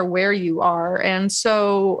 and no matter where you are. And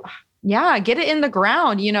so, yeah, get it in the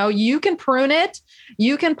ground. You can prune it,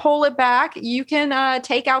 you can pull it back, you can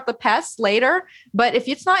take out the pests later. But if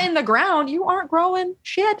it's not in the ground, you aren't growing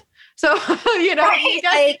shit. So,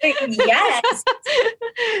 yes.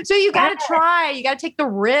 So you got to try, you got to take the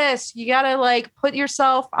risk. You got to put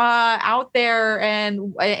yourself out there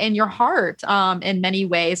and in your heart in many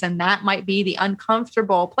ways. And that might be the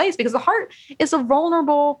uncomfortable place, because the heart is a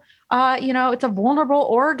vulnerable it's a vulnerable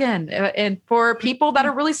organ. And for people that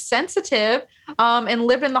are really sensitive and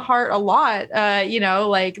live in the heart a lot,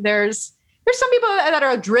 there's some people that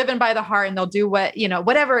are driven by the heart and they'll do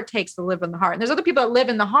whatever it takes to live in the heart. And there's other people that live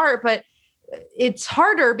in the heart, but it's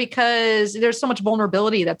harder because there's so much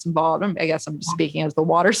vulnerability that's involved. I guess I'm just speaking as the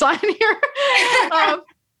water sign here.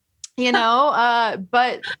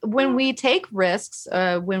 But when we take risks,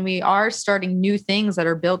 when we are starting new things that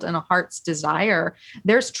are built in a heart's desire,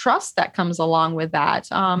 there's trust that comes along with that.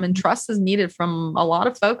 And trust is needed from a lot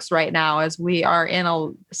of folks right now as we are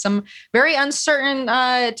in some very uncertain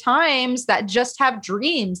times that just have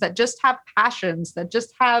dreams, that just have passions, that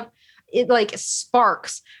just have it like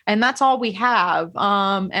sparks, and that's all we have.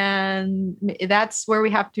 And that's where we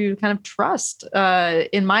have to kind of trust,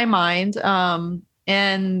 in my mind,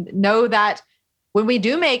 and know that when we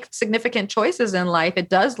do make significant choices in life, it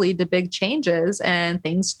does lead to big changes, and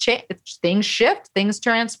things shift, things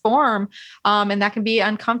transform, and that can be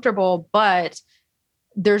uncomfortable. But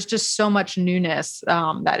there's just so much newness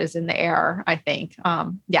that is in the air, I think.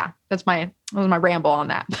 That was my ramble on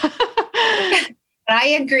that. I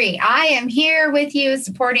agree. I am here with you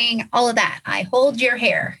supporting all of that. I hold your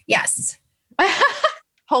hair. Yes.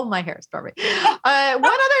 Hold my hair, Stormy. One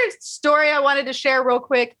other story I wanted to share real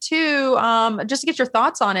quick too, just to get your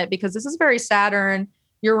thoughts on it, because this is very Saturn,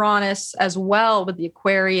 Uranus as well with the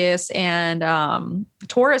Aquarius and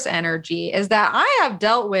Taurus energy, is that I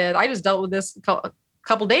just dealt with this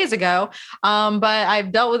couple days ago. But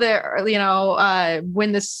I've dealt with it,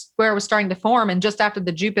 when this square was starting to form and just after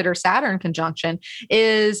the Jupiter Saturn conjunction,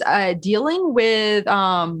 is dealing with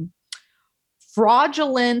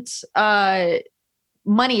fraudulent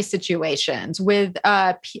money situations with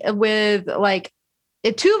like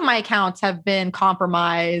two of my accounts have been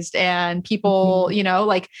compromised, and people,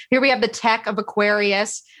 like here we have the tech of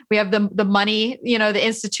Aquarius, we have the money, the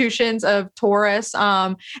institutions of Taurus.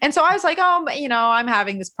 And so I was like, I'm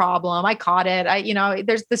having this problem. I caught it.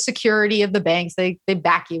 There's the security of the banks. They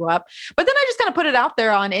back you up. But then I just kind of put it out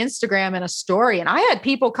there on Instagram in a story. And I had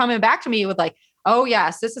people coming back to me with like, oh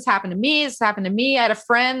yes, this has happened to me. This has happened to me. I had a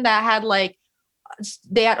friend that had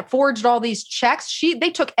they had forged all these checks. They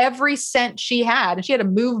took every cent she had, and she had to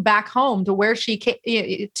move back home to where she came,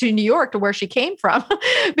 to New York, to where she came from,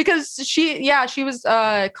 because she was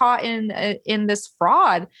caught in this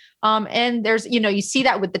fraud. And there's, you see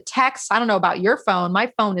that with the texts. I don't know about your phone.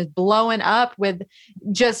 My phone is blowing up with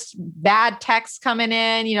just bad texts coming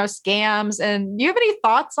in, scams. And do you have any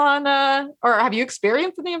thoughts on, or have you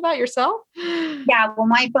experienced any of that yourself? Yeah, well,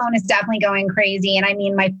 my phone is definitely going crazy. And I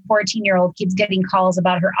mean, my 14-year-old keeps getting calls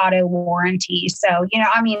about her auto warranty. So,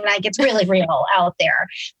 it's really real out there.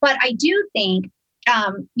 But I do think,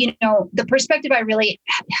 the perspective I really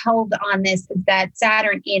held on this is that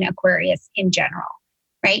Saturn in Aquarius in general,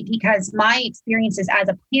 right? Because my experiences as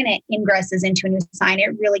a planet ingresses into a new sign,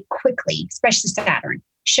 it really quickly, especially Saturn,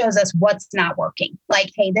 shows us what's not working.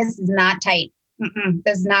 Like, hey, this is not tight.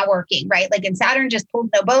 This is not working, right? Like, and Saturn just pulled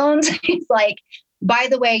no bones. It's like, by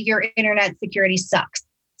the way, your internet security sucks.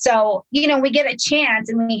 So, we get a chance,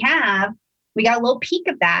 and we got a little peek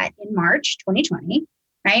of that in March 2020,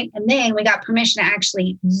 right? And then we got permission to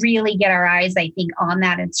actually really get our eyes, I think, on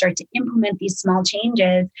that and start to implement these small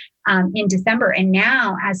changes in December. And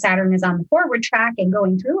now, as Saturn is on the forward track and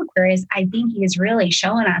going through Aquarius, I think he is really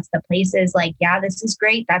showing us the places like, yeah, this is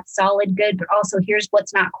great. That's solid, good. But also here's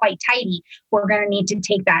what's not quite tidy. We're going to need to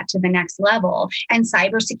take that to the next level. And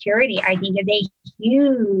cybersecurity, I think, is a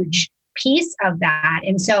huge piece of that.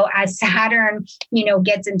 And so as Saturn,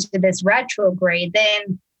 gets into this retrograde,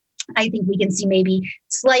 then I think we can see maybe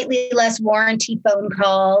slightly less warranty phone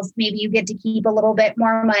calls. Maybe you get to keep a little bit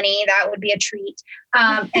more money. That would be a treat,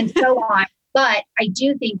 and so on. But I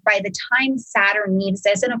do think by the time Saturn leaves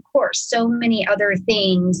this, and of course, so many other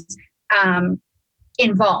things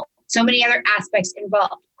involved, so many other aspects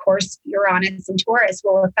involved. Of course, Uranus and Taurus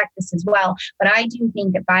will affect this as well. But I do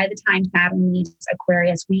think that by the time Saturn leaves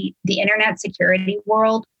Aquarius, the internet security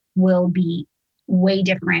world will be way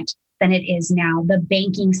different than it is now. The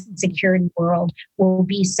banking security world will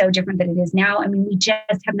be so different than it is now. I mean, we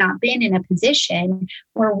just have not been in a position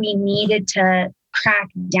where we needed to crack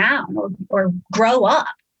down or grow up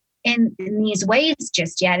in these ways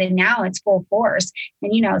just yet. And now it's full force.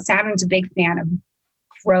 And, Saturn's a big fan of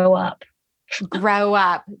grow up. Grow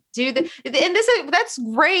up, that's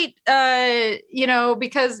great,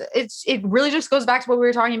 because it really just goes back to what we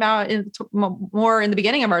were talking about more in the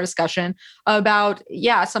beginning of our discussion about,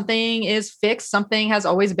 something is fixed, something has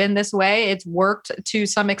always been this way, it's worked to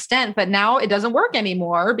some extent, but now it doesn't work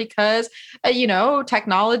anymore because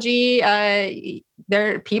technology,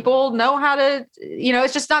 people know how to,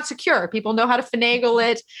 it's just not secure. People know how to finagle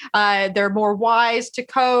it. They're more wise to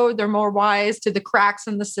code. They're more wise to the cracks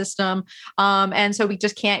in the system. And so we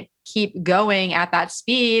just can't keep going at that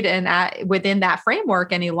speed and within that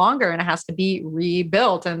framework any longer, and it has to be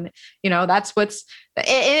rebuilt. And, that's and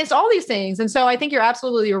it's all these things. And so I think you're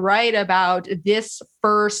absolutely right about this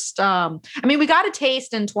first. We got a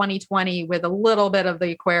taste in 2020 with a little bit of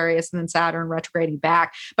the Aquarius and then Saturn retrograding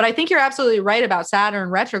back. But I think you're absolutely right about Saturn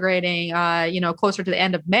retrograding, closer to the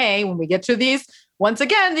end of May when we get to these. Once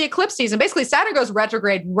again, the eclipse season, basically Saturn goes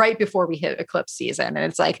retrograde right before we hit eclipse season. And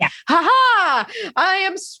it's like, I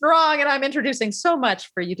am strong and I'm introducing so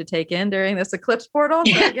much for you to take in during this eclipse portal.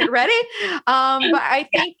 So get ready. But I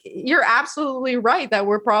think you're absolutely right that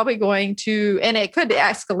we're probably going to, and it could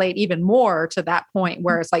escalate even more to that point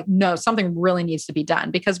where it's like, no, something really needs to be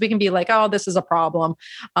done, because we can be like, oh, this is a problem.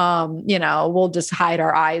 We'll just hide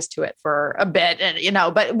our eyes to it for a bit. And,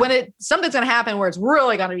 but when something's going to happen where it's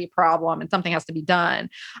really going to be a problem and something has to be done.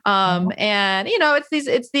 And,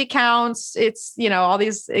 it's the accounts, it's, all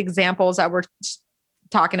these examples that we're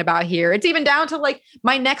talking about here. It's even down to like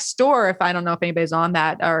my Nextdoor. If I don't know if anybody's on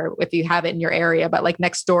that or if you have it in your area, but like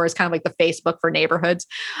Nextdoor is kind of like the Facebook for neighborhoods.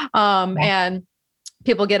 And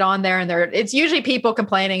people get on there and it's usually people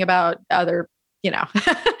complaining about other,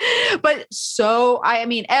 but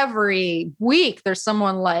every week there's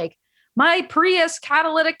someone like, my Prius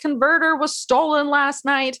catalytic converter was stolen last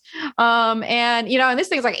night. And this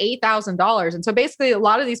thing's like $8,000. And so basically a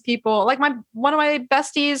lot of these people, like one of my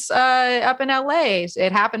besties up in LA,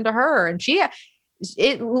 it happened to her, and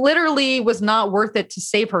it literally was not worth it to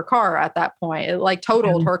save her car at that point. It like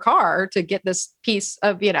totaled her car to get this piece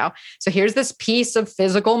of, so here's this piece of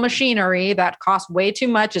physical machinery that costs way too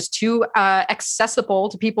much, is too accessible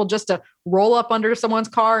to people just to roll up under someone's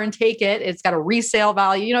car and take it. It's got a resale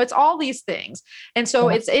value, it's all these things. And so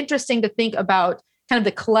it's interesting to think about kind of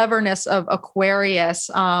the cleverness of Aquarius,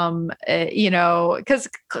 because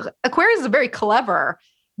Aquarius is very clever,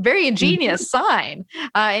 very ingenious sign.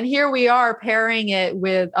 And here we are pairing it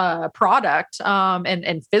with product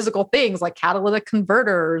and physical things like catalytic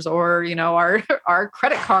converters or, our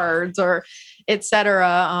credit cards or et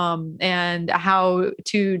cetera, and how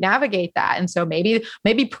to navigate that. And so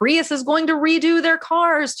maybe Prius is going to redo their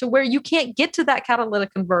cars to where you can't get to that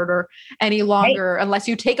catalytic converter any longer unless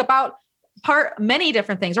you take many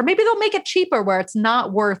different things, or maybe they'll make it cheaper where it's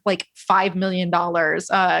not worth like $5 million.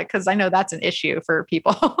 Cause I know that's an issue for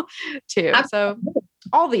people too. So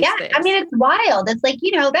all these things. It's wild. It's like,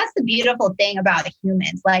 that's the beautiful thing about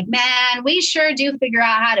humans. Like, man, we sure do figure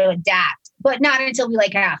out how to adapt, but not until we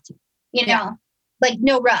have to, like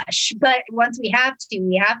no rush. But once we have to,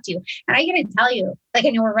 we have to. And I gotta tell you, like, I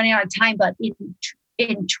know we're running out of time, but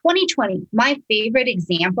in 2020, my favorite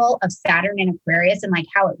example of Saturn and Aquarius and like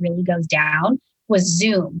how it really goes down was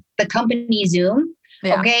Zoom, the company Zoom.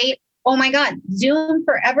 Yeah. Okay. Oh my God, Zoom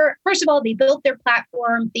forever. First of all, they built their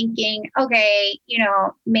platform thinking, okay,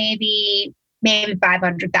 maybe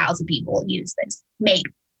 500,000 people will use this. Maybe.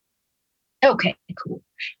 Okay, cool.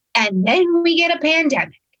 And then we get a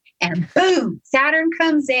pandemic. And boom, Saturn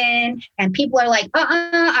comes in and people are like,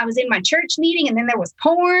 I was in my church meeting and then there was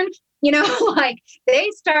porn. Like they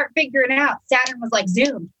start figuring out. Saturn was like,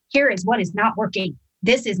 Zoom, here is what is not working.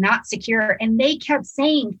 This is not secure. And they kept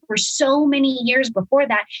saying for so many years before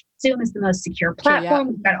that, Zoom is the most secure platform.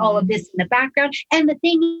 We've got all of this in the background. And the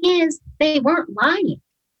thing is, they weren't lying.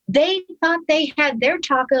 They thought they had their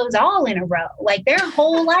tacos all in a row, like their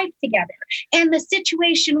whole life together. And the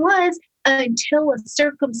situation was, until a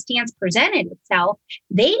circumstance presented itself,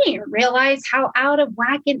 they didn't realize how out of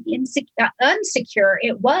whack and unsecure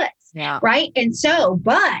it was. Yeah. Right. And so,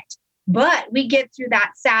 but we get through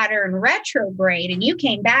that Saturn retrograde and you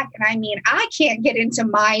came back and I can't get into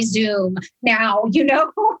my Zoom now,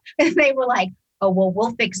 and they were like, oh, well,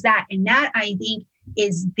 we'll fix that. And that I think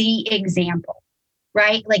is the example,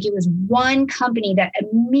 right? Like it was one company that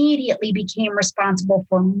immediately became responsible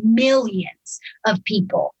for millions of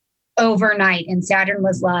people overnight. And Saturn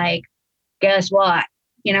was like, guess what?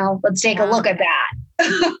 Let's take a look at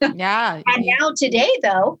that. Yeah. And now today,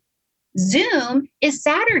 though, Zoom is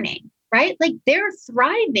Saturning, right? Like they're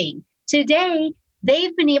thriving. Today,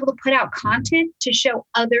 they've been able to put out content to show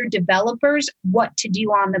other developers what to do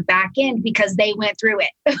on the back end because they went through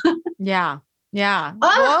it. Yeah. Yeah.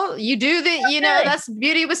 Well, you do that's the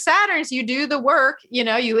beauty with Saturn. You do the work,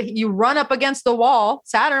 you run up against the wall.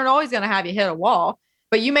 Saturn always going to have you hit a wall.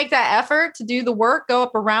 But you make that effort to do the work, go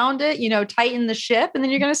up around it, tighten the ship, and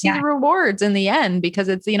then you're going to see the rewards in the end, because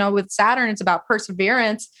it's, with Saturn, it's about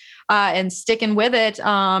perseverance. and sticking with it,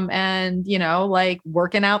 and, like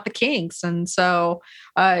working out the kinks. And so,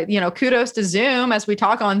 kudos to Zoom as we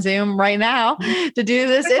talk on Zoom right now to do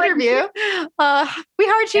this interview. We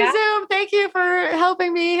heart you, Zoom. Thank you for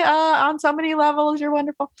helping me on so many levels. You're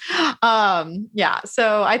wonderful.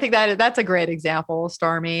 So I think that's a great example,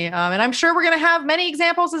 Stormy. And I'm sure we're going to have many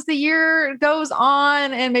examples as the year goes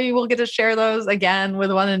on, and maybe we'll get to share those again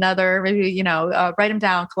with one another. Maybe, write them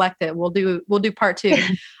down, collect it. We'll do part 2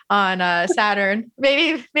 on Saturn,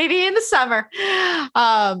 maybe in the summer.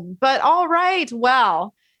 But all right,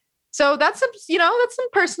 well, so that's some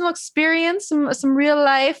personal experience, some real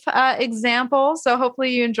life examples. So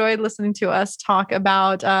hopefully you enjoyed listening to us talk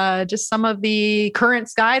about just some of the current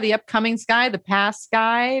sky, the upcoming sky, the past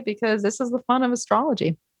sky, because this is the fun of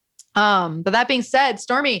astrology. But that being said,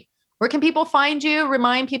 Stormy, where can people find you?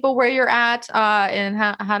 Remind people where you're at and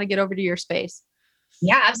how to get over to your space.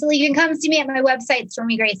 Yeah, absolutely. You can come see me at my website,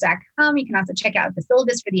 stormygrace.com. You can also check out the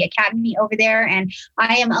syllabus for the Academy over there. And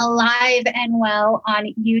I am alive and well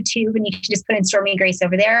on YouTube, and you can just put in Stormy Grace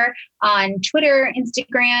over there. On Twitter,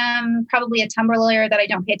 Instagram, probably a Tumblr that I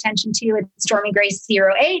don't pay attention to. It's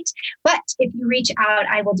StormyGrace08. But if you reach out,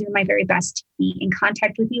 I will do my very best to be in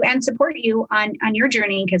contact with you and support you on your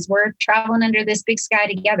journey, because we're traveling under this big sky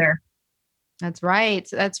together. That's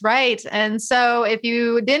right. And so if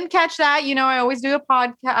you didn't catch that, I always do a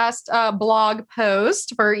podcast blog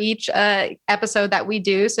post for each episode that we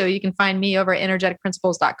do. So you can find me over at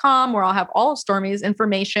energeticprinciples.com, where I'll have all of Stormy's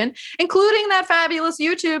information, including that fabulous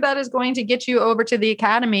YouTube that is going to get you over to the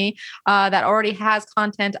Academy that already has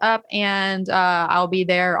content up. And I'll be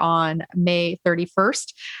there on May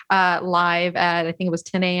 31st, live at, I think it was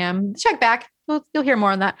 10 a.m. Check back. You'll hear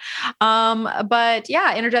more on that. But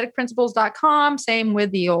yeah, energeticprinciples.com. Same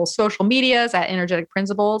with the old social medias at Energetic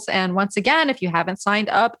Principles. And once again, if you haven't signed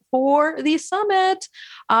up for the summit,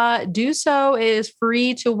 do so. It is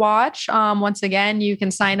free to watch. Once again, you can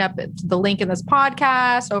sign up at the link in this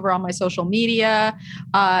podcast over on my social media,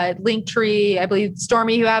 Linktree. I believe,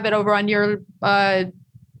 Stormy, you have it over on your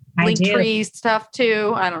Linktree stuff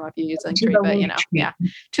too. I don't know if you use Linktree, but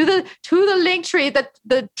to the Linktree,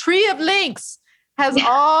 the tree of links has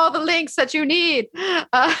all the links that you need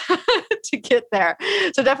to get there.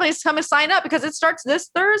 So definitely come and sign up, because it starts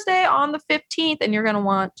this Thursday on the 15th, and you're going to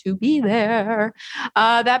want to be there.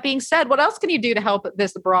 That being said, what else can you do to help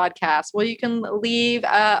this broadcast? Well, you can leave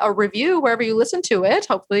a review wherever you listen to it,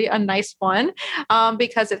 hopefully a nice one,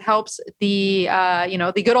 because it helps the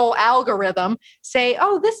good old algorithm say,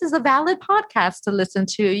 oh, this is a valid podcast to listen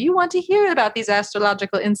to. You want to hear about these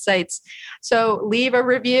astrological insights. So leave a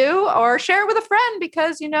review or share it with a friend,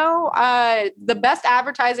 because, the best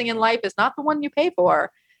advertising in life is not the one you pay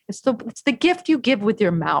for. It's the gift you give with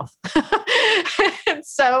your mouth.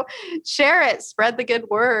 So share it, spread the good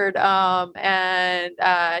word, and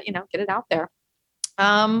get it out there.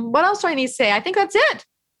 What else do I need to say? I think that's it.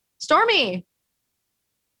 Stormy,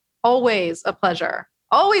 always a pleasure.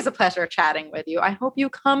 Always a pleasure chatting with you. I hope you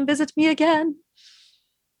come visit me again.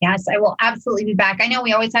 Yes, I will absolutely be back. I know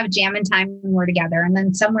we always have jamming time when we're together, and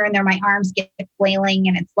then somewhere in there, my arms get flailing,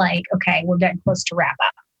 and it's like, okay, we're getting close to wrap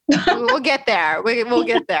up. We'll get there. We'll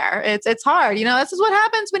get there. It's hard. This is what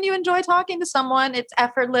happens when you enjoy talking to someone. It's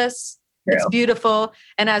effortless. True. It's beautiful.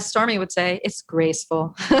 And as Stormy would say, it's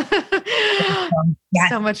graceful. Yes.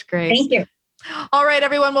 So much grace. Thank you. All right,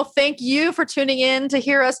 everyone. Well, thank you for tuning in to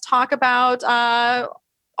hear us talk about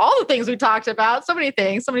all the things we talked about. So many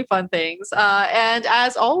things, so many fun things. And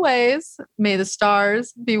as always, may the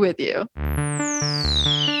stars be with you.